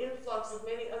a new influx of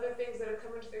many other things that have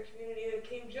come into their community. And it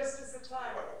came just as the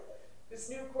time this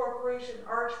new corporation,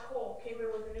 Arch Coal, came in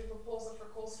with a new proposal for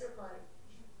coal strip mining.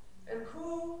 And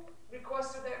who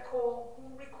requested that coal?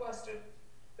 Who requested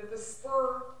that the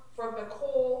spur from the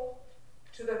coal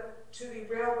to the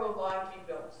railroad line be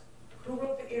built? Who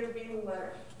wrote the intervening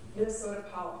letter? Minnesota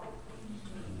Power.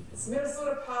 It's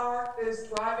Minnesota Power that is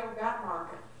driving that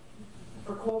market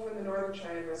for coal from the Northern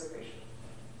Cheyenne Reservation.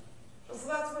 So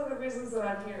that's one of the reasons that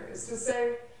I'm here, is to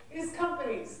say these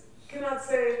companies cannot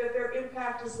say that their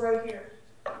impact is right here.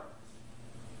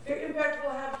 Their impact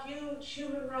will have huge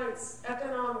human rights,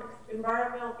 economic,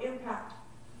 environmental impact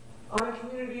on a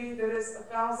community that is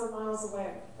 1,000 miles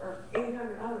away, or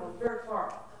 800, I don't know, very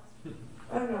far.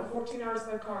 I don't know, 14 hours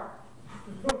by car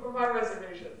from my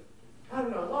reservation. I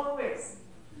don't know, long ways.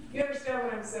 You understand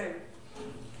what I'm saying?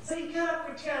 So you cannot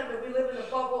pretend that we live in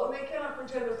a bubble, and they cannot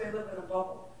pretend that they live in a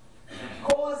bubble.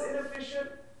 Coal is inefficient,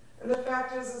 and the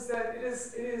fact is that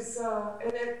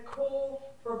and that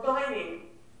coal for mining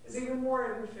is even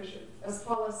more inefficient, as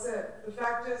Paula said. The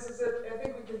fact is that, I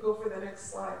think we could go for the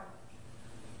next slide.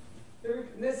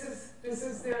 This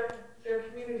is their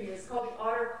community. It's called the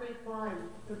Otter Creek Mine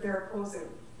that they're opposing.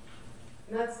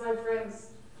 And that's my friends.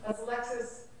 That's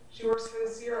Alexis. She works for the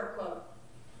Sierra Club.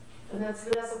 And that's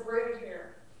Vanessa Braided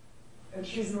Hair. And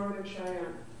she's Northern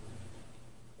Cheyenne.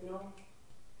 You know?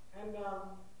 And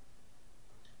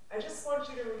I just want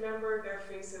you to remember their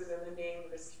faces and the name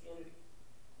of this community.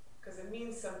 Because it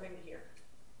means something here.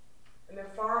 And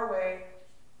they're far away,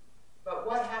 but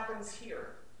what happens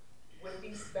here with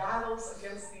these battles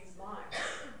against these minds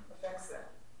affects them.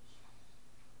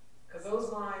 Because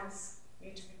those minds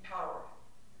need to be powered.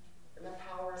 And that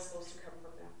power is supposed to come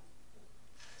from them.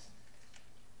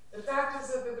 The fact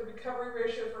is that the recovery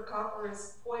ratio for copper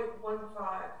is 0.15,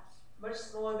 much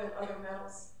smaller than other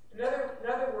metals. In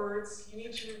other words, you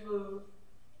need to remove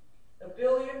 1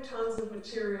 billion tons of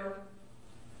material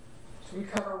to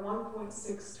recover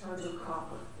 1.6 tons of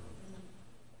copper.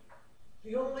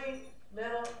 The only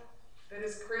metal that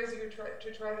is crazier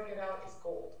to try to get out is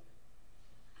gold.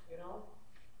 You know?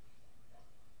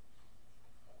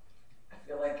 I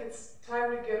feel like it's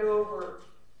time to get over,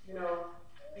 you know,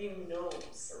 being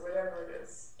gnomes or whatever it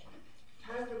is.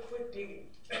 Time to quit digging.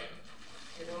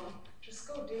 You know? Just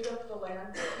go dig up the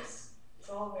landfills. It's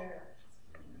all there.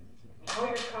 All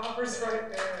your copper's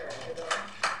right there, you know?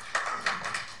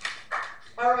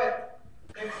 All right,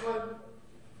 next one.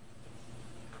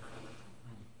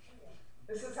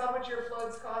 This is how much your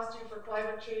floods cost you for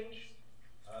climate change.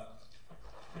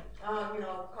 You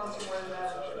know, cost you more than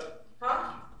that.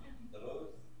 Huh?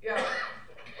 Yeah.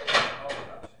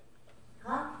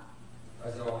 Huh?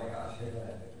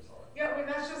 Yeah, I mean,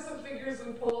 that's just the figures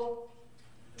we pull.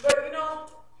 But, you know,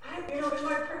 in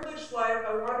my privileged life,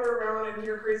 I wander around and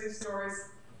hear crazy stories.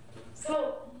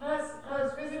 So, I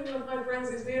was visiting with my friends,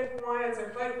 these Native Hawaiians, are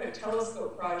fighting a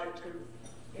telescope project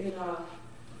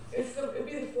it'd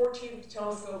be the 14th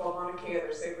telescope on Mauna Kea,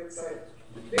 their sacred site.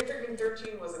 They figured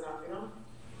 13 was enough, you know?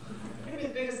 Maybe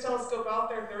the biggest telescope out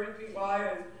there, 30 feet wide,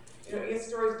 and, you know, 8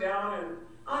 stories down, and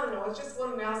I don't know, it's just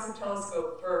one massive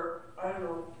telescope for, I don't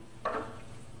know,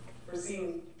 for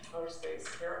seeing outer space,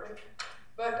 apparently.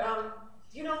 But,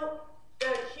 you know,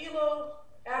 the Hilo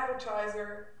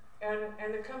advertiser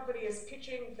and the company is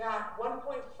pitching that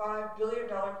 $1.5 billion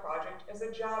project as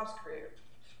a jobs creator.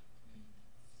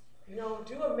 You know,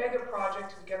 do a mega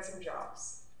project and get some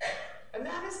jobs. And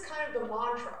that is kind of the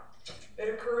mantra that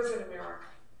occurs in America.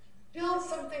 Build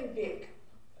something big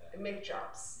and make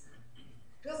jobs.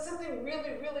 Build something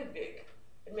really, really big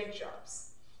and make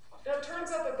jobs. Now, it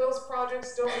turns out that those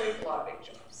projects don't make a lot of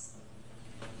big jobs.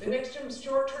 They make some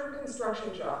short-term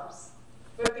construction jobs.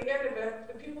 But at the end of it,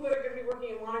 the people that are going to be working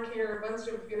in Mauna Kea are a bunch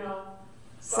of, you know,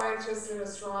 scientists and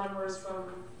astronomers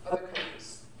from other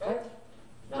countries, right?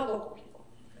 Not local people.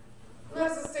 And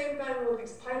that's the same thing with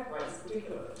these pipelines,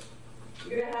 particularly.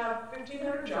 You're going to have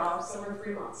 1,500 jobs over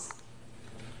 3 months.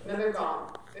 And then they're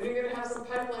gone. Then you're going to have some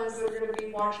pipelines that are going to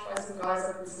be watched by some guys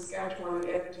up in Saskatchewan and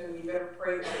Edmonton. You better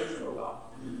pray that things go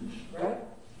well, right?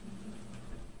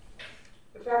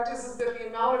 The fact is that the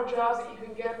amount of jobs that you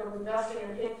can get from investing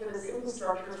and paying for this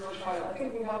infrastructure is much higher. I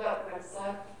think we have that in the next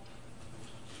slide.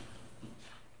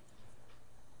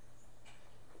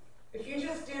 If you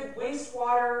just did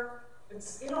wastewater,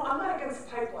 it's, you know, I'm not against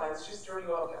pipelines, just dirty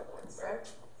oil pipelines, right?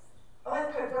 I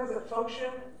like pipelines that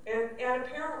function, and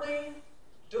apparently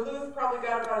Duluth probably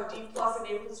got about a D+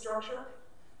 in infrastructure,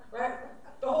 right?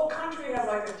 The whole country has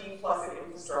like a D+ in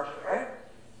infrastructure, right?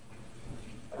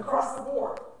 Across the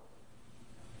board.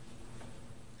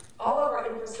 All of our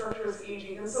infrastructure is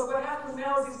aging, and so what happens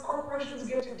now is these corporations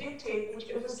get to dictate which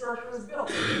infrastructure is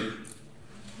built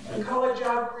and call it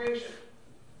job creation.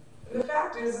 And the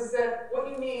fact is that what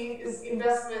you need is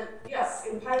investment, yes,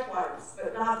 in pipelines,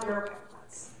 but not their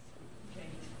pipelines.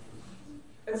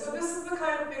 And so this is the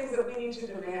kind of things that we need to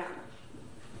demand,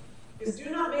 is do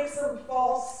not make some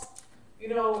false, you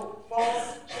know,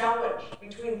 false challenge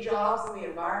between jobs and the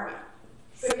environment.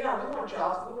 Say, yeah, we want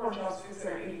jobs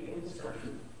fixing our aging infrastructure.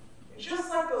 Just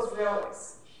like those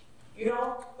railways. You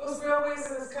know, those railways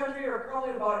in this country are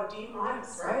probably about a D-,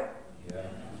 right? Yeah.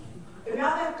 And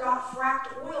now they've got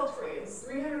fracked oil trains,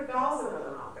 300,000 of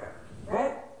them out there,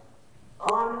 right?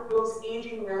 On those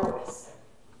aging railways.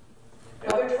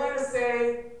 Now they're trying to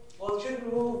say, well, it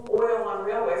shouldn't move oil on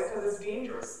railways because it's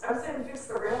dangerous. I'm saying fix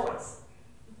the railways,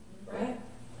 right?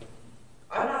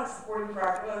 I'm not supporting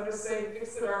fracking, I'm just saying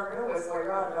fix it our railways. My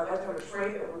God, I'd like to have a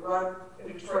train that would run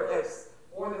in Detroit lakes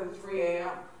more than 3 a.m.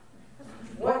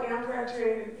 One Amtrak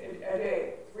train a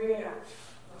day, 3 a.m.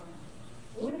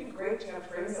 Wouldn't it be great to have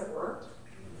trains that worked?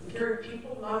 Carry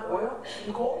people, not oil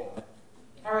and coal.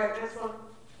 All right, next one.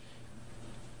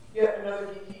 Yet another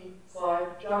geeky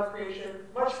slide. Job creation,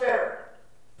 much better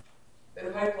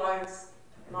than pipelines,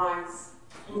 mines,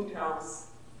 boom towns.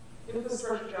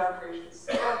 Infrastructure job creations.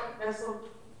 Next one.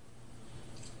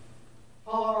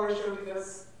 Paul already showed you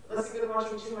this. Unless you've been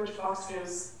watching too much Fox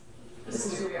News, this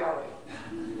is your reality.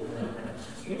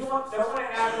 You don't want to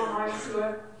add more mines to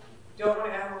it, don't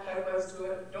want to add more pipelines to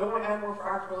it, don't want to add more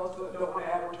frac wells to it, don't want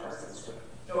to add more tar sands to it,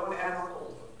 don't want to add more coal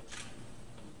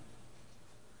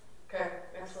to it. Okay,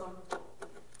 next one.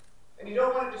 And you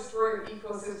don't want to destroy your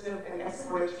ecosystem and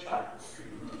export it to China,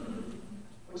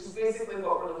 which is basically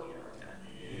what we're looking at right now.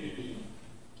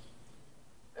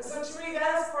 And so to me,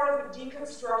 that is part of the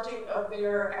deconstructing of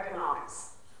their economics.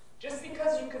 Just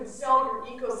because you can sell your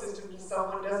ecosystem to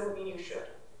someone doesn't mean you should.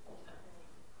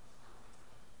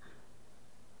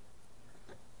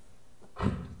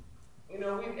 You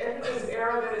know, we've entered this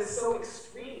era that is so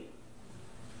extreme.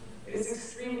 It is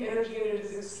extreme energy and it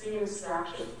is extreme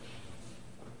extraction.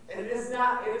 And it is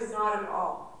not at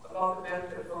all about the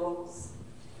benefit for locals.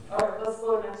 All right, let's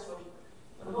go to the next one.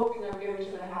 I'm hoping I'm getting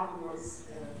to the happy ones.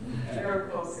 Very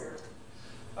close here.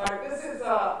 All right, this is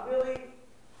really,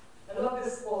 I love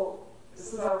this quote.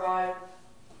 This is our ride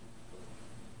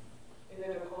in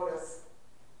the Dakotas.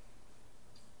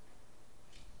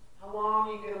 How long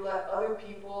are you going to let other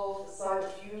people decide the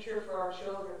future for our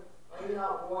children? Are you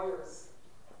not warriors?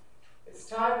 It's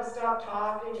time to stop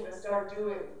talking and to start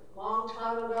doing. A long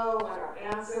time ago, when our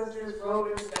ancestors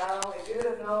wrote it down, they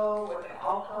didn't know what the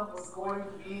outcome was going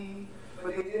to be,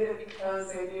 but they did it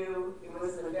because they knew it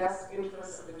was in the best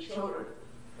interest of the children.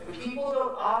 When people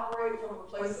don't operate from a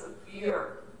place of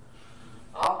fear,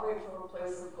 operate from a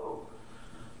place of hope.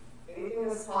 Anything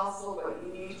is possible, but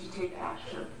you need to take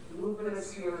action. The movement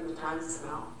is here and the time is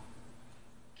now.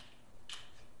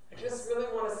 I just really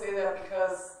want to say that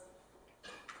because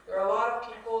there are a lot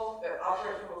of people that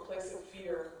operate from a place of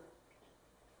fear.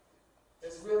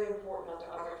 It's really important not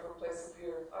to operate from a place of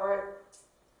fear. All right,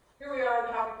 here we are in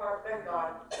the happy part, thank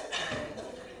God.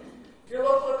 Your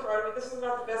local economy, this is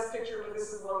not the best picture, but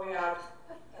this is what we had.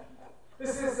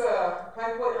 This is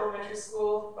Pine Point Elementary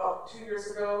School about 2 years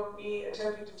ago, me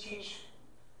attempting to teach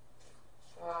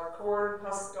corn,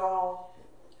 husk doll,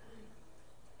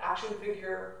 action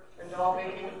figure, and doll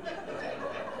making,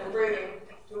 and braiding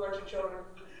to a bunch of children.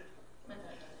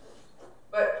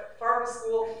 But farm to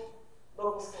school,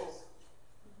 local schools.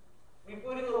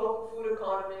 Rebooting the local food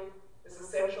economy is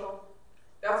essential.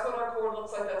 That's what our corn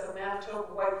looks like. That's a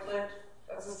Manitoba white flint.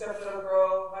 That's the stuff that'll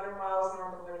grow 100 miles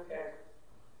north of Winnipeg.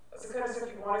 That's the kind of stuff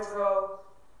you want to grow,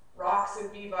 rocks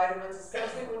and B vitamins,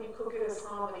 especially when you cook it as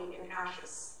hominy in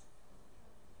ashes.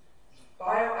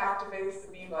 Bioactivates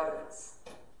the B vitamins.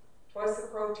 Twice the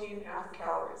protein, half the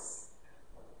calories.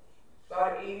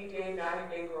 About an 80-day,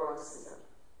 90-day growing season.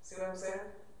 See what I'm saying?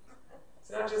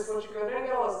 It's not just what you grow. Then you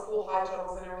get all those cool high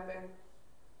tunnels and everything.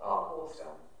 All cool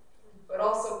stuff. But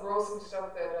also grow some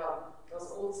stuff that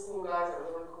those old school guys are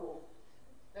really cool.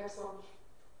 Next one.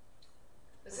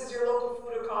 This is your local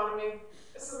food economy.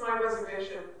 This is my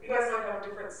reservation. You guys might have a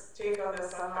different take on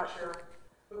this, I'm not sure.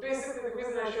 But basically the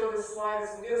reason I show this slide is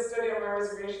we did a study on my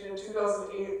reservation in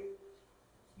 2008.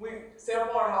 We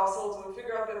sample our households and we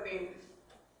figure out that the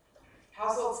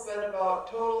households spend about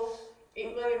total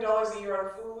 $8 million a year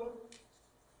on food,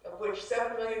 of which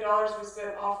 $7 million we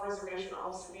spend off reservation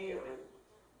almost immediately.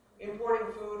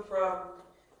 Importing food from,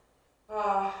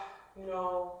 you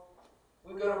know,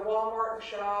 we go to Walmart and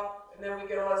shop, and then we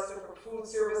get all that stuff from Food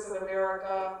Service in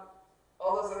America,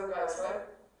 all those other guys, right?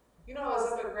 You know, I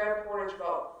was up at Grand Portage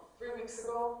about 3 weeks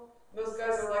ago. Those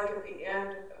guys are like at the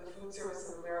end of the Food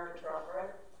Service in America truck,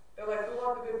 right? They're like, we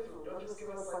want the good food, don't just give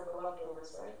us like the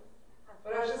leftovers, right?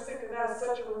 But I was just thinking that is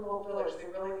such a remote village, they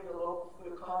really need a local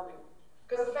food economy.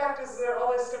 Because the fact is that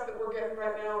all this stuff that we're getting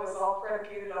right now is all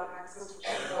predicated on access to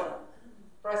cheap oil.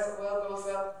 Price of oil goes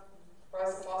up,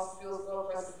 price of fossil fuels go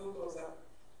up, price of food goes up.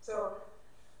 So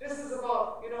this is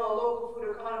about, you know, a local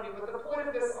food economy. But the point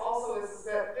of this also is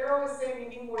that they're always saying you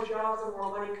need more jobs and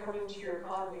more money coming into your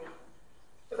economy.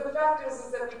 But the fact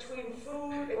is that between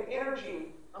food and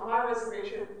energy, on my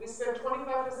reservation, we spend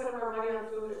 25% of our money on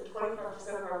food and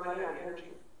 25% of our money on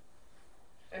energy.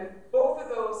 And both of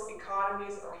those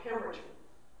economies are hemorrhaging.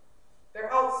 They're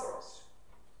outsourced,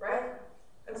 right?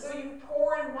 And so you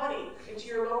pour in money into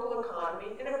your local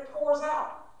economy and it pours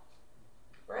out,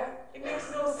 right? It makes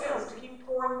no sense to keep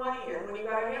pouring money in when you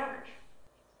got a hemorrhage.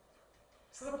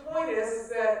 So the point is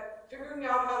that figuring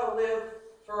out how to live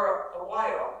for a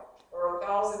while or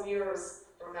 1,000 years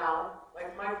from now,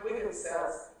 like Mike Wiggins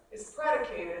says, is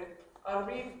predicated on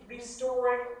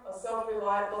restoring a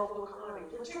self-reliant local economy,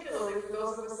 particularly for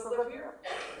those of us that live here,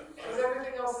 because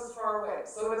everything else is far away.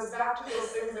 So it's back to those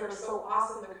things that are so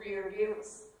awesome the Creator gave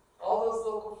us. All those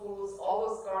local foods, all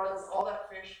those gardens, all that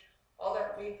fish, all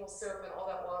that maple syrup and all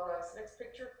that wild rice. Next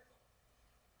picture.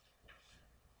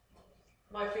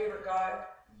 My favorite guy.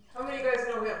 How many of you guys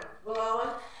know him? Will Allen?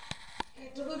 Hey,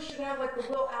 Duluth should have like the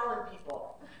Will Allen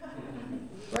people.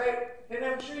 Right? And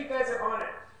I'm sure you guys are on it.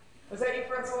 Was that you,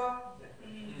 Francois?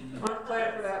 On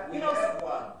plan for that. You know,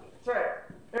 that's right.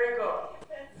 There you go.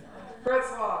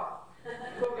 Francois.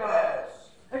 Cool guy.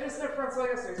 I just met Francois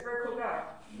yesterday. He's a very cool guy.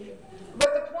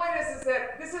 But the point is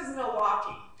that this is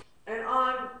Milwaukee. And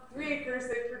on 3 acres,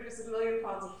 they produce 1 million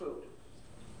pounds of food.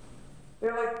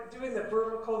 They're like doing the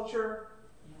vermiculture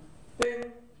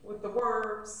thing with the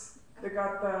worms. They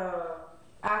got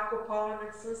the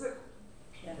aquaponics, is it?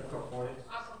 Aquaponics.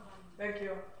 Thank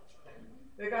you.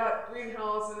 They got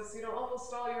greenhouses, you know,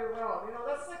 almost all year round. You know,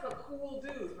 that's like a cool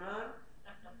dude, man.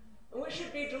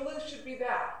 And Duluth should be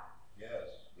that.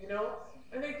 Yes. You know?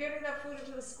 And they're getting that food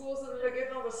into the schools, and they're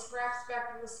getting all the scraps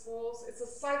back from the schools. It's a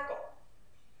cycle.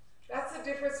 That's the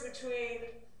difference between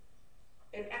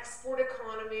an export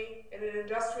economy and an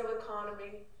industrial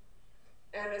economy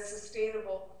and a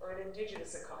sustainable or an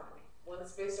indigenous economy, one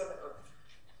that's based on the earth.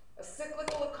 A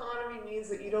cyclical economy means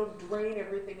that you don't drain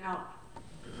everything out.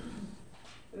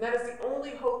 And that is the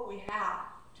only hope we have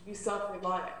to be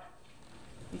self-reliant.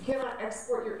 You cannot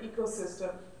export your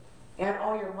ecosystem and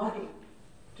all your money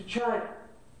to China.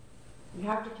 You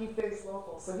have to keep things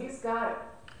local. So he's got it.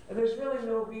 And there's really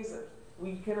no reason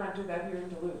we cannot do that here in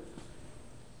Duluth.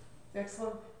 Next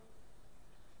one.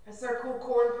 That's our cool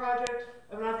corn project.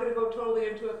 I'm not going to go totally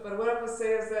into it, but what I'm going to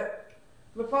say is that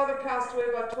my father passed away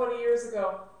about 20 years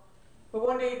ago. But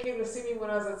one day he came to see me when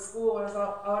I was at school, when I was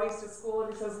out east at school,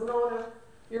 and he says, Winona,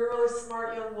 you're a really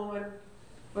smart young woman,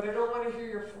 but I don't want to hear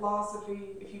your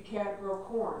philosophy if you can't grow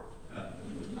corn.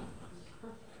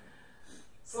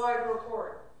 So I grow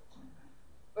corn.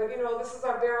 But you know, this is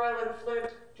our Bear Island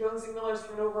Flint, Jonesy Miller's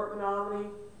from over at Menominee.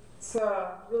 It's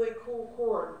really cool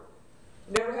corn.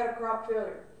 Never had a crop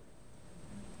failure.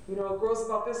 You know, it grows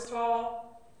about this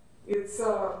tall. It's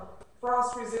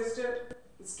frost resistant.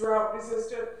 It's drought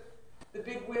resistant. The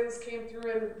big winds came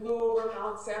through and blew over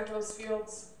Mount Santos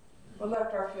fields, but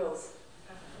left our fields.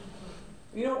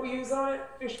 You know what we use on it?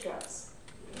 Fish guts.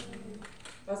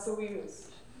 That's what we use.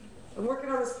 I'm working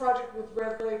on this project with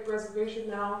Red Lake Reservation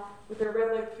now, with their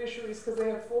Red Lake fisheries, because they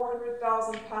have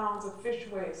 400,000 pounds of fish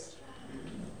waste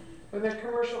from their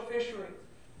commercial fishery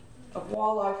of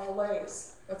walleye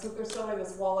fillets. That's what they're selling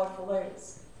as walleye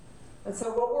fillets. And so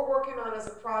what we're working on is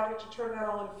a project to turn that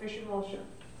all into fish emulsion,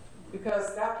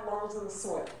 because that belongs in the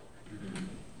soil.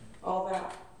 All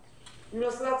that. You know,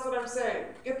 so that's what I'm saying.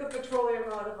 Get the petroleum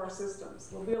out of our systems.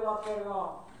 We'll be a lot better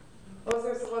off. Those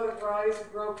are some other varieties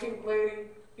that grow. Pink Lady.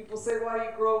 People say, why do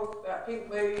you grow that Pink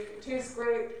Lady? It tastes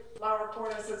great. Flour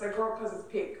corn. I says, I grow it because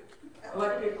it's pink. I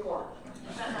like pink corn.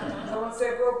 Someone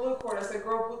say, grow blue corn. I say,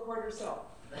 grow blue corn yourself.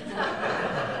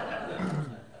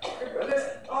 There's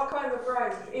all kinds of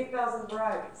varieties. There's 8,000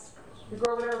 varieties. You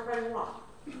grow whatever kind you want.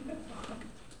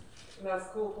 And that's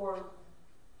cool corn.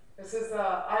 This is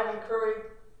Ivan Curry.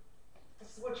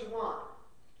 This is what you want.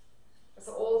 It's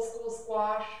an old school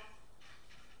squash.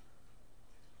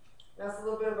 That's a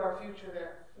little bit of our future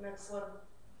there. Next one.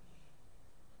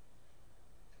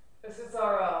 This is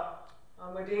our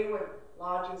Medaywood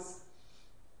lodges.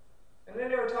 And then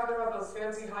they were talking about those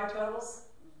fancy high tunnels.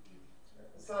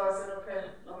 So I said, okay,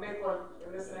 I'll make one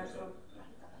in this next one.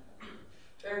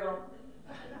 There you go.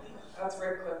 That's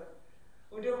Redcliffe.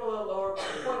 We do them a little lower, but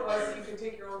the point was that you can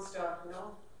take your own stuff, you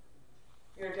know?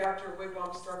 You adapt your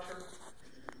wigwam structure,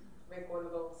 make one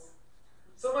of those.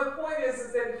 So my point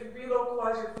is that if you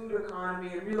relocalize your food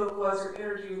economy and relocalize your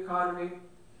energy economy,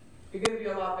 you're going to be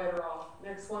a lot better off.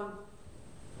 Next one.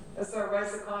 That's our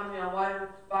rice economy on wine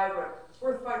fiber. It's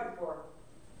worth fighting for.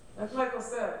 As Michael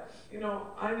said, you know,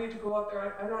 I need to go out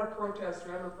there. I'm not a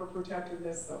protester. I'm for protecting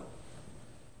this, though.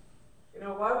 You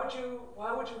know, why would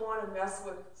you want to mess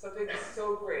with something that's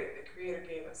so great that Creator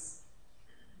gave us?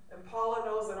 And Paula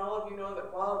knows, and all of you know,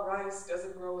 that wild rice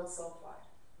doesn't grow in sulfide.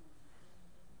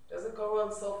 Doesn't grow in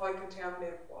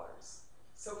sulfide-contaminated waters.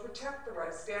 So protect the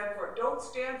rice. Stand for it. Don't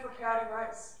stand for patty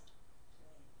rice.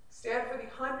 Stand for the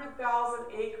 100,000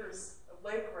 acres of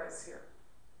lake rice here.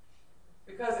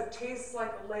 Because it tastes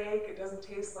like a lake. It doesn't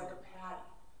taste like a patty.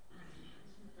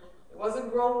 It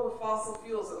wasn't grown with fossil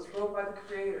fuels. It was grown by the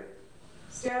Creator.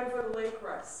 Stand for the lake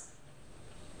rice.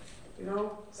 You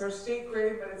know, it's our state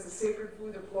grade, but it's a sacred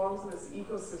food that belongs in this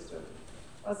ecosystem.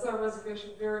 That's our reservation,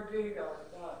 very big out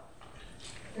of that.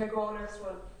 Okay, go on next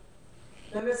one.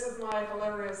 And this is my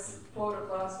hilarious quote of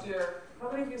last year.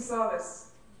 How many of you saw this?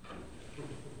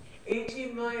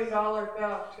 $18 million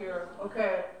theft here.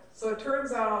 Okay, So it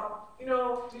turns out, you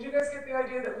know, did you guys get the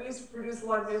idea that we used to produce a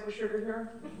lot of maple sugar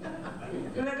here?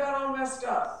 And it got all messed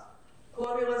up.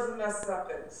 Colonialism messed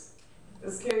up things. In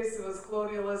this case, it was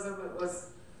colonialism. It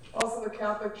was also the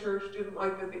Catholic Church didn't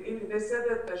like that. They said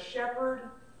that the shepherd,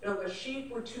 you know, the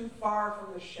sheep were too far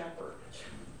from the shepherd.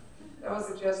 That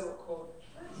was a Jesuit quote.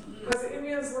 Because the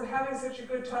Indians were having such a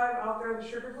good time out there in the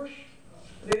sugar bush,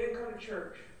 they didn't come to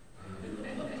church.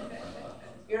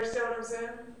 You understand what I'm saying?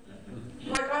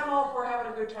 Like, I'm all for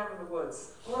having a good time in the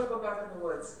woods. I want to go back in the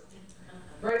woods.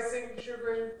 Ricing,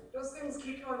 sugaring, those things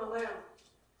keep you on the land.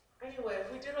 Anyway,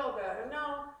 we did all that. And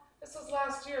now, this was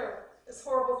last year, this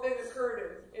horrible thing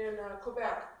occurred in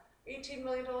Quebec. $18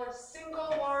 million,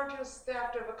 single largest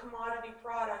theft of a commodity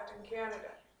product in Canada.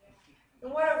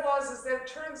 And what it was is that it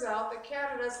turns out that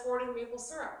Canada is hoarding maple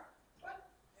syrup. What?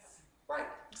 Right,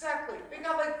 exactly. They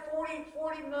got like 40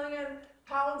 million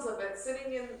pounds of it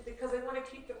sitting in because they want to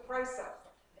keep the price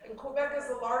up. And Quebec is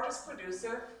the largest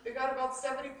producer. They got about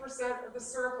 70% of the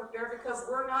syrup up there because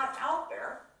we're not out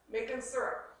there making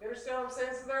syrup. You understand what I'm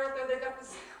saying? So they're out there, they got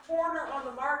this corner on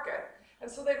the market, and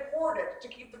so they hoard it to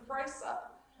keep the price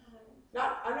up.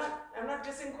 I'm not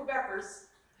dissing Quebecers,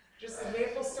 just the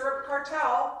maple syrup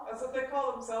cartel. That's what they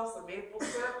call themselves, the maple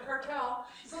syrup cartel.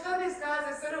 So then these guys,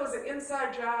 they said it was an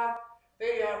inside job.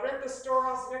 They rent the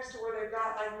storehouse next to where they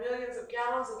got like millions of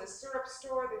gallons of the syrup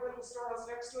store. They rent the storehouse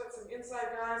next to it. Some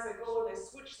inside guys, they go and they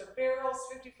switch the barrels,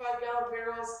 55-gallon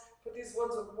barrels, put these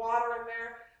ones with water in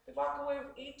there. They walk away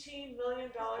with $18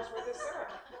 million worth of syrup.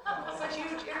 It's a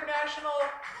huge international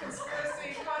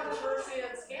conspiracy, controversy,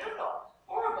 and scandal.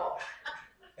 Horrible.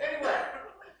 Anyway,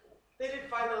 they did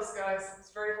find those guys.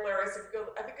 It's very hilarious.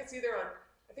 I think it's either on,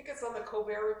 I think it's on the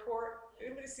Colbert Report.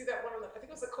 Anybody see that one? I think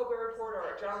it was the Colbert Report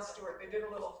or Jon Stewart. They did a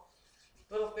little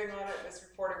thing on it. This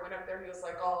reporter went up there. He was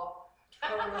like all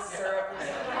covered with syrup.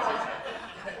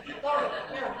 He was like, oh,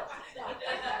 yeah.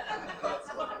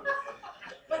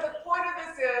 But the point of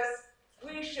this is,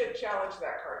 we should challenge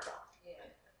that cartel.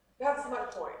 That's my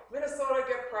point. Minnesota,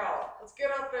 get proud. Let's get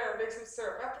out there and make some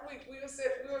syrup. After we was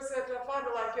at Fond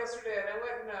du Lac yesterday, and I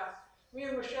went and me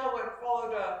and Michelle went and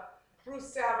followed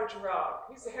Bruce Savage around.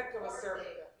 He's a heck of a syrup.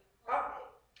 Huh?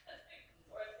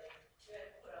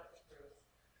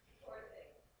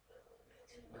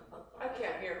 I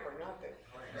can't hear for nothing.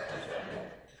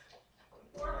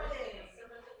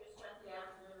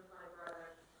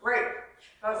 Right.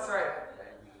 That's right.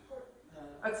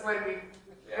 That's when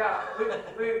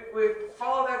we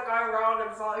followed that guy around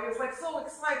and saw, he was like so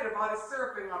excited about his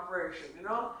syruping operation, you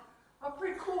know? I'm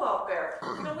pretty cool out there.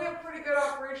 You know, we have a pretty good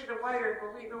operation at White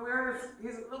but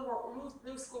he's a little more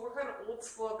new school. We're kind of old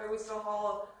school out there. We still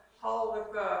haul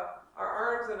with our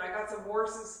arms, and I got some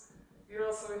horses, you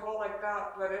know, so we haul like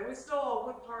that. But and we still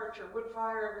wood parch or wood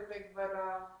fire, everything. But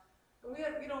we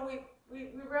had, you know, we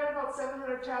ran about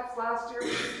 700 taps last year. We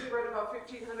usually ran about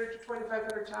 1,500 to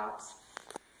 2,500 taps.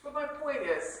 But my point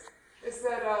is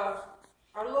that our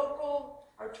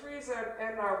trees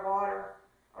and our water,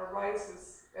 our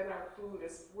rices, and our food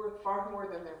is worth far more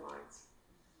than their mines,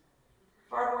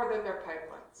 far more than their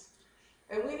pipelines.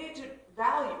 And we need to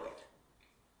value it.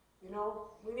 You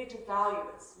know, we need to value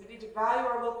this. We need to value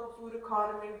our local food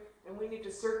economy, and we need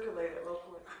to circulate it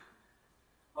locally.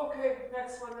 Okay,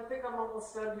 next one. I think I'm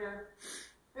almost done here.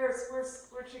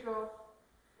 Where'd she go?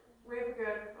 Wave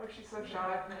again. Oh, she's so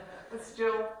shy. That's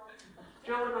Jill.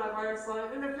 Jill and I, virus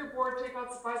line. And if you're bored,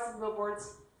 buy some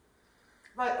billboards.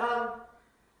 But,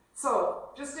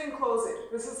 so, just in closing,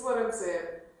 this is what I'm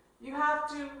saying. You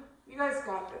guys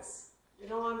got this. You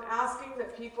know, I'm asking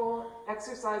that people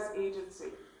exercise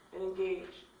agency and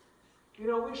engage. You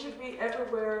know, we should be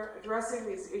everywhere addressing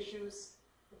these issues,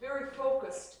 very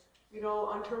focused, you know,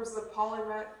 on terms of the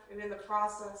polymet and in the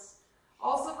process.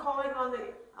 Also calling on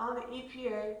the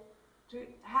EPA to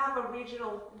have a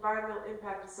regional environmental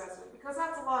impact assessment, because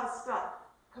that's a lot of stuff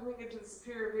coming into the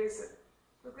Superior Basin.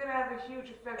 It's going to have a huge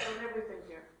effect on everything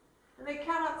here. And they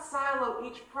cannot silo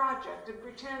each project and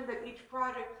pretend that each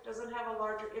project doesn't have a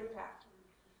larger impact.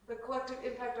 The collective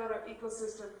impact on our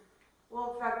ecosystem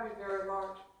will in fact be very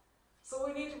large. So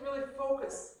we need to really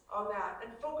focus on that,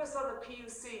 and focus on the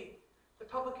PUC, the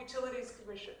Public Utilities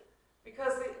Commission,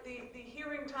 because the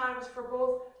hearing times for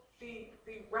both the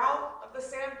route of the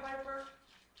Sandpiper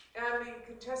and the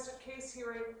contested case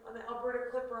hearing on the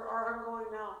Alberta Clipper are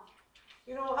ongoing now.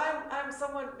 You know, I'm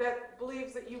someone that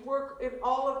believes that you work in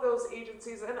all of those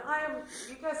agencies, and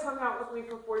you guys hung out with me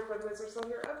for 45 minutes or so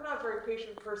here. I'm not a very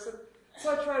patient person,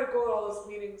 so I try to go to all those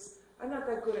meetings. I'm not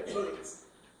that good at meetings.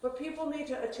 But people need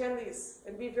to attend these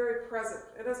and be very present.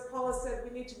 And as Paula said,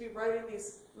 we need to be writing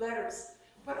these letters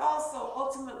But also,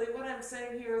 ultimately, what I'm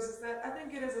saying here is that I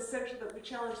think it is essential that we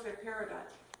challenge their paradigm.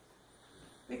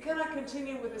 They cannot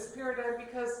continue with this paradigm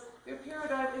because their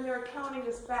paradigm in their accounting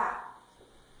is bad.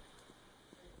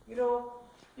 You know,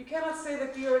 you cannot say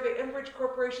that you're the Enbridge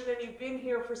Corporation and you've been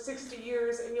here for 60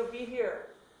 years and you'll be here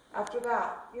after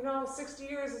that. You know, 60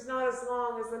 years is not as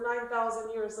long as the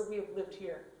 9,000 years that we have lived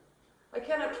here. I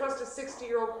cannot trust a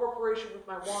 60-year-old corporation with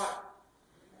my water.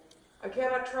 I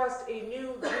cannot trust a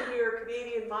new junior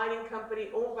Canadian mining company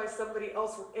owned by somebody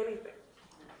else with anything.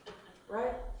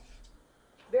 Right?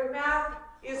 Their math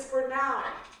is for now.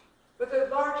 But the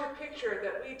larger picture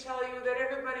that we tell you that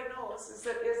everybody knows is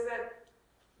that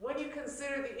when you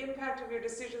consider the impact of your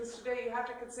decisions today, you have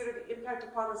to consider the impact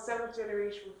upon the 7th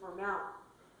generation from now.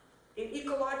 In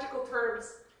ecological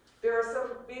terms, there are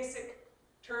some basic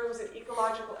terms in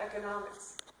ecological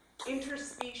economics.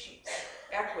 Interspecies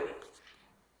equity.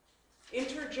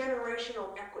 Intergenerational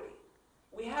equity.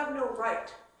 We have no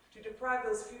right to deprive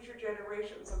those future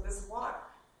generations of this water,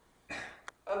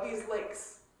 of these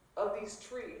lakes, of these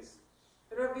trees,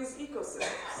 and of these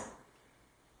ecosystems.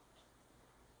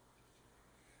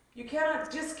 You cannot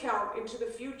discount into the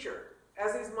future,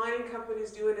 as these mining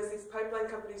companies do and as these pipeline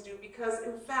companies do, because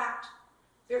in fact,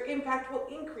 their impact will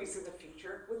increase in the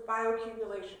future with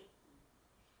bioaccumulation.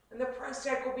 And the price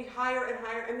tag will be higher and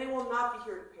higher, and they will not be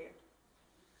here to pay it.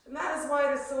 And that is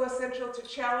why it is so essential to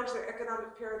challenge their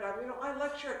economic paradigm. You know, I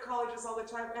lecture at colleges all the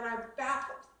time, and I'm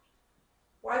baffled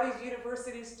why these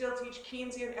universities still teach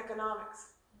Keynesian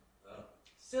economics,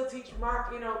 still teach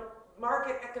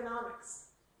market economics,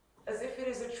 as if it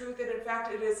is a truth, and in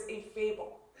fact it is a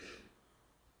fable.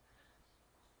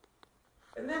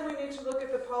 And then we need to look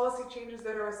at the policy changes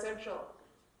that are essential.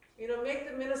 You know, make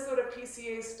the Minnesota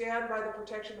PCA stand by the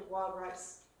protection of wild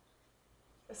rice.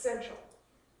 Essential.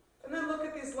 And then look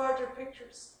at these larger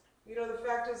pictures. You know, the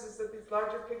fact is that these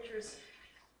larger pictures,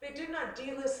 they did not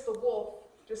delist the wolf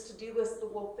just to delist the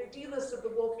wolf. They delisted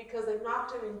the wolf because they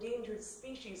knocked an endangered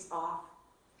species off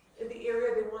in the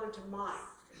area they wanted to mine.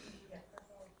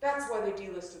 That's why they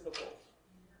delisted the wolf.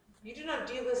 You do not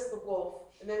delist the wolf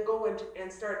and then go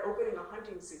and start opening a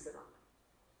hunting season on them.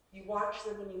 You watch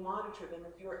them and you monitor them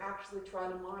if you're actually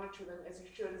trying to monitor them as you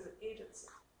should as an agency.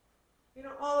 You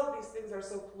know, all of these things are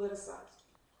so politicized.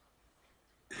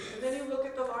 And then you look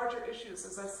at the larger issues,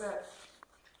 as I said.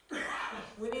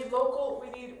 We need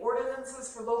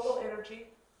ordinances for local energy,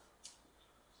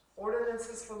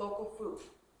 ordinances for local food.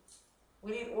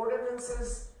 We need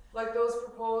ordinances like those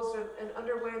proposed and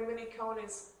underway in many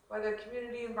counties by the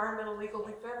Community Environmental Legal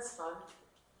Defense Fund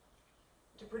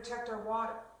to protect our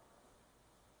water,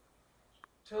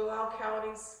 to allow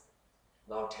counties,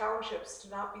 allow townships to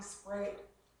not be sprayed,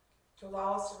 to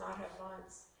allow us to not have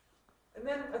mines. And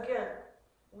then again,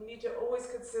 we need to always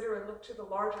consider and look to the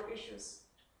larger issues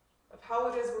of how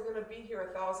it is we're going to be here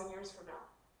 1,000 years from now.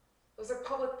 Those are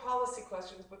public policy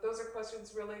questions, but those are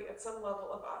questions really at some level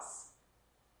of us.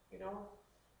 You know,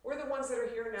 we're the ones that are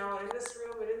here now, and in this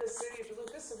room and in this city.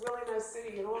 Duluth, this is a really nice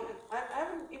city. You know, I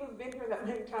haven't even been here that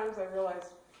many times. I realize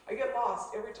I get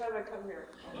lost every time I come here.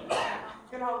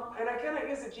 You know, and I cannot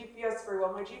use a GPS very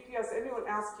well. My GPS, anyone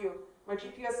asks you, my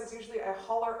GPS is usually I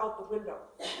holler out the window.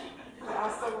 I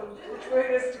ask someone which way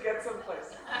it is to get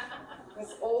someplace.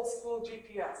 This old school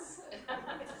GPS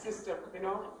system, you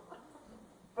know.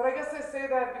 But I guess I say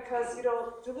that because, you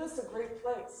know, Duluth's a great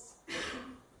place.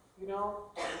 You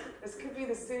know, this could be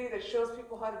the city that shows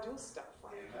people how to do stuff.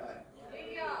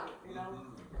 You know,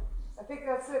 I think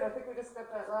that's it. I think we just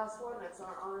got that last one. That's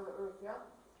our honor the earth. Yeah.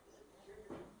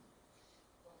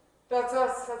 That's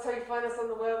us. That's how you find us on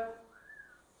the web.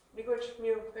 Miigwech,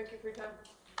 Mew. Thank you for your time.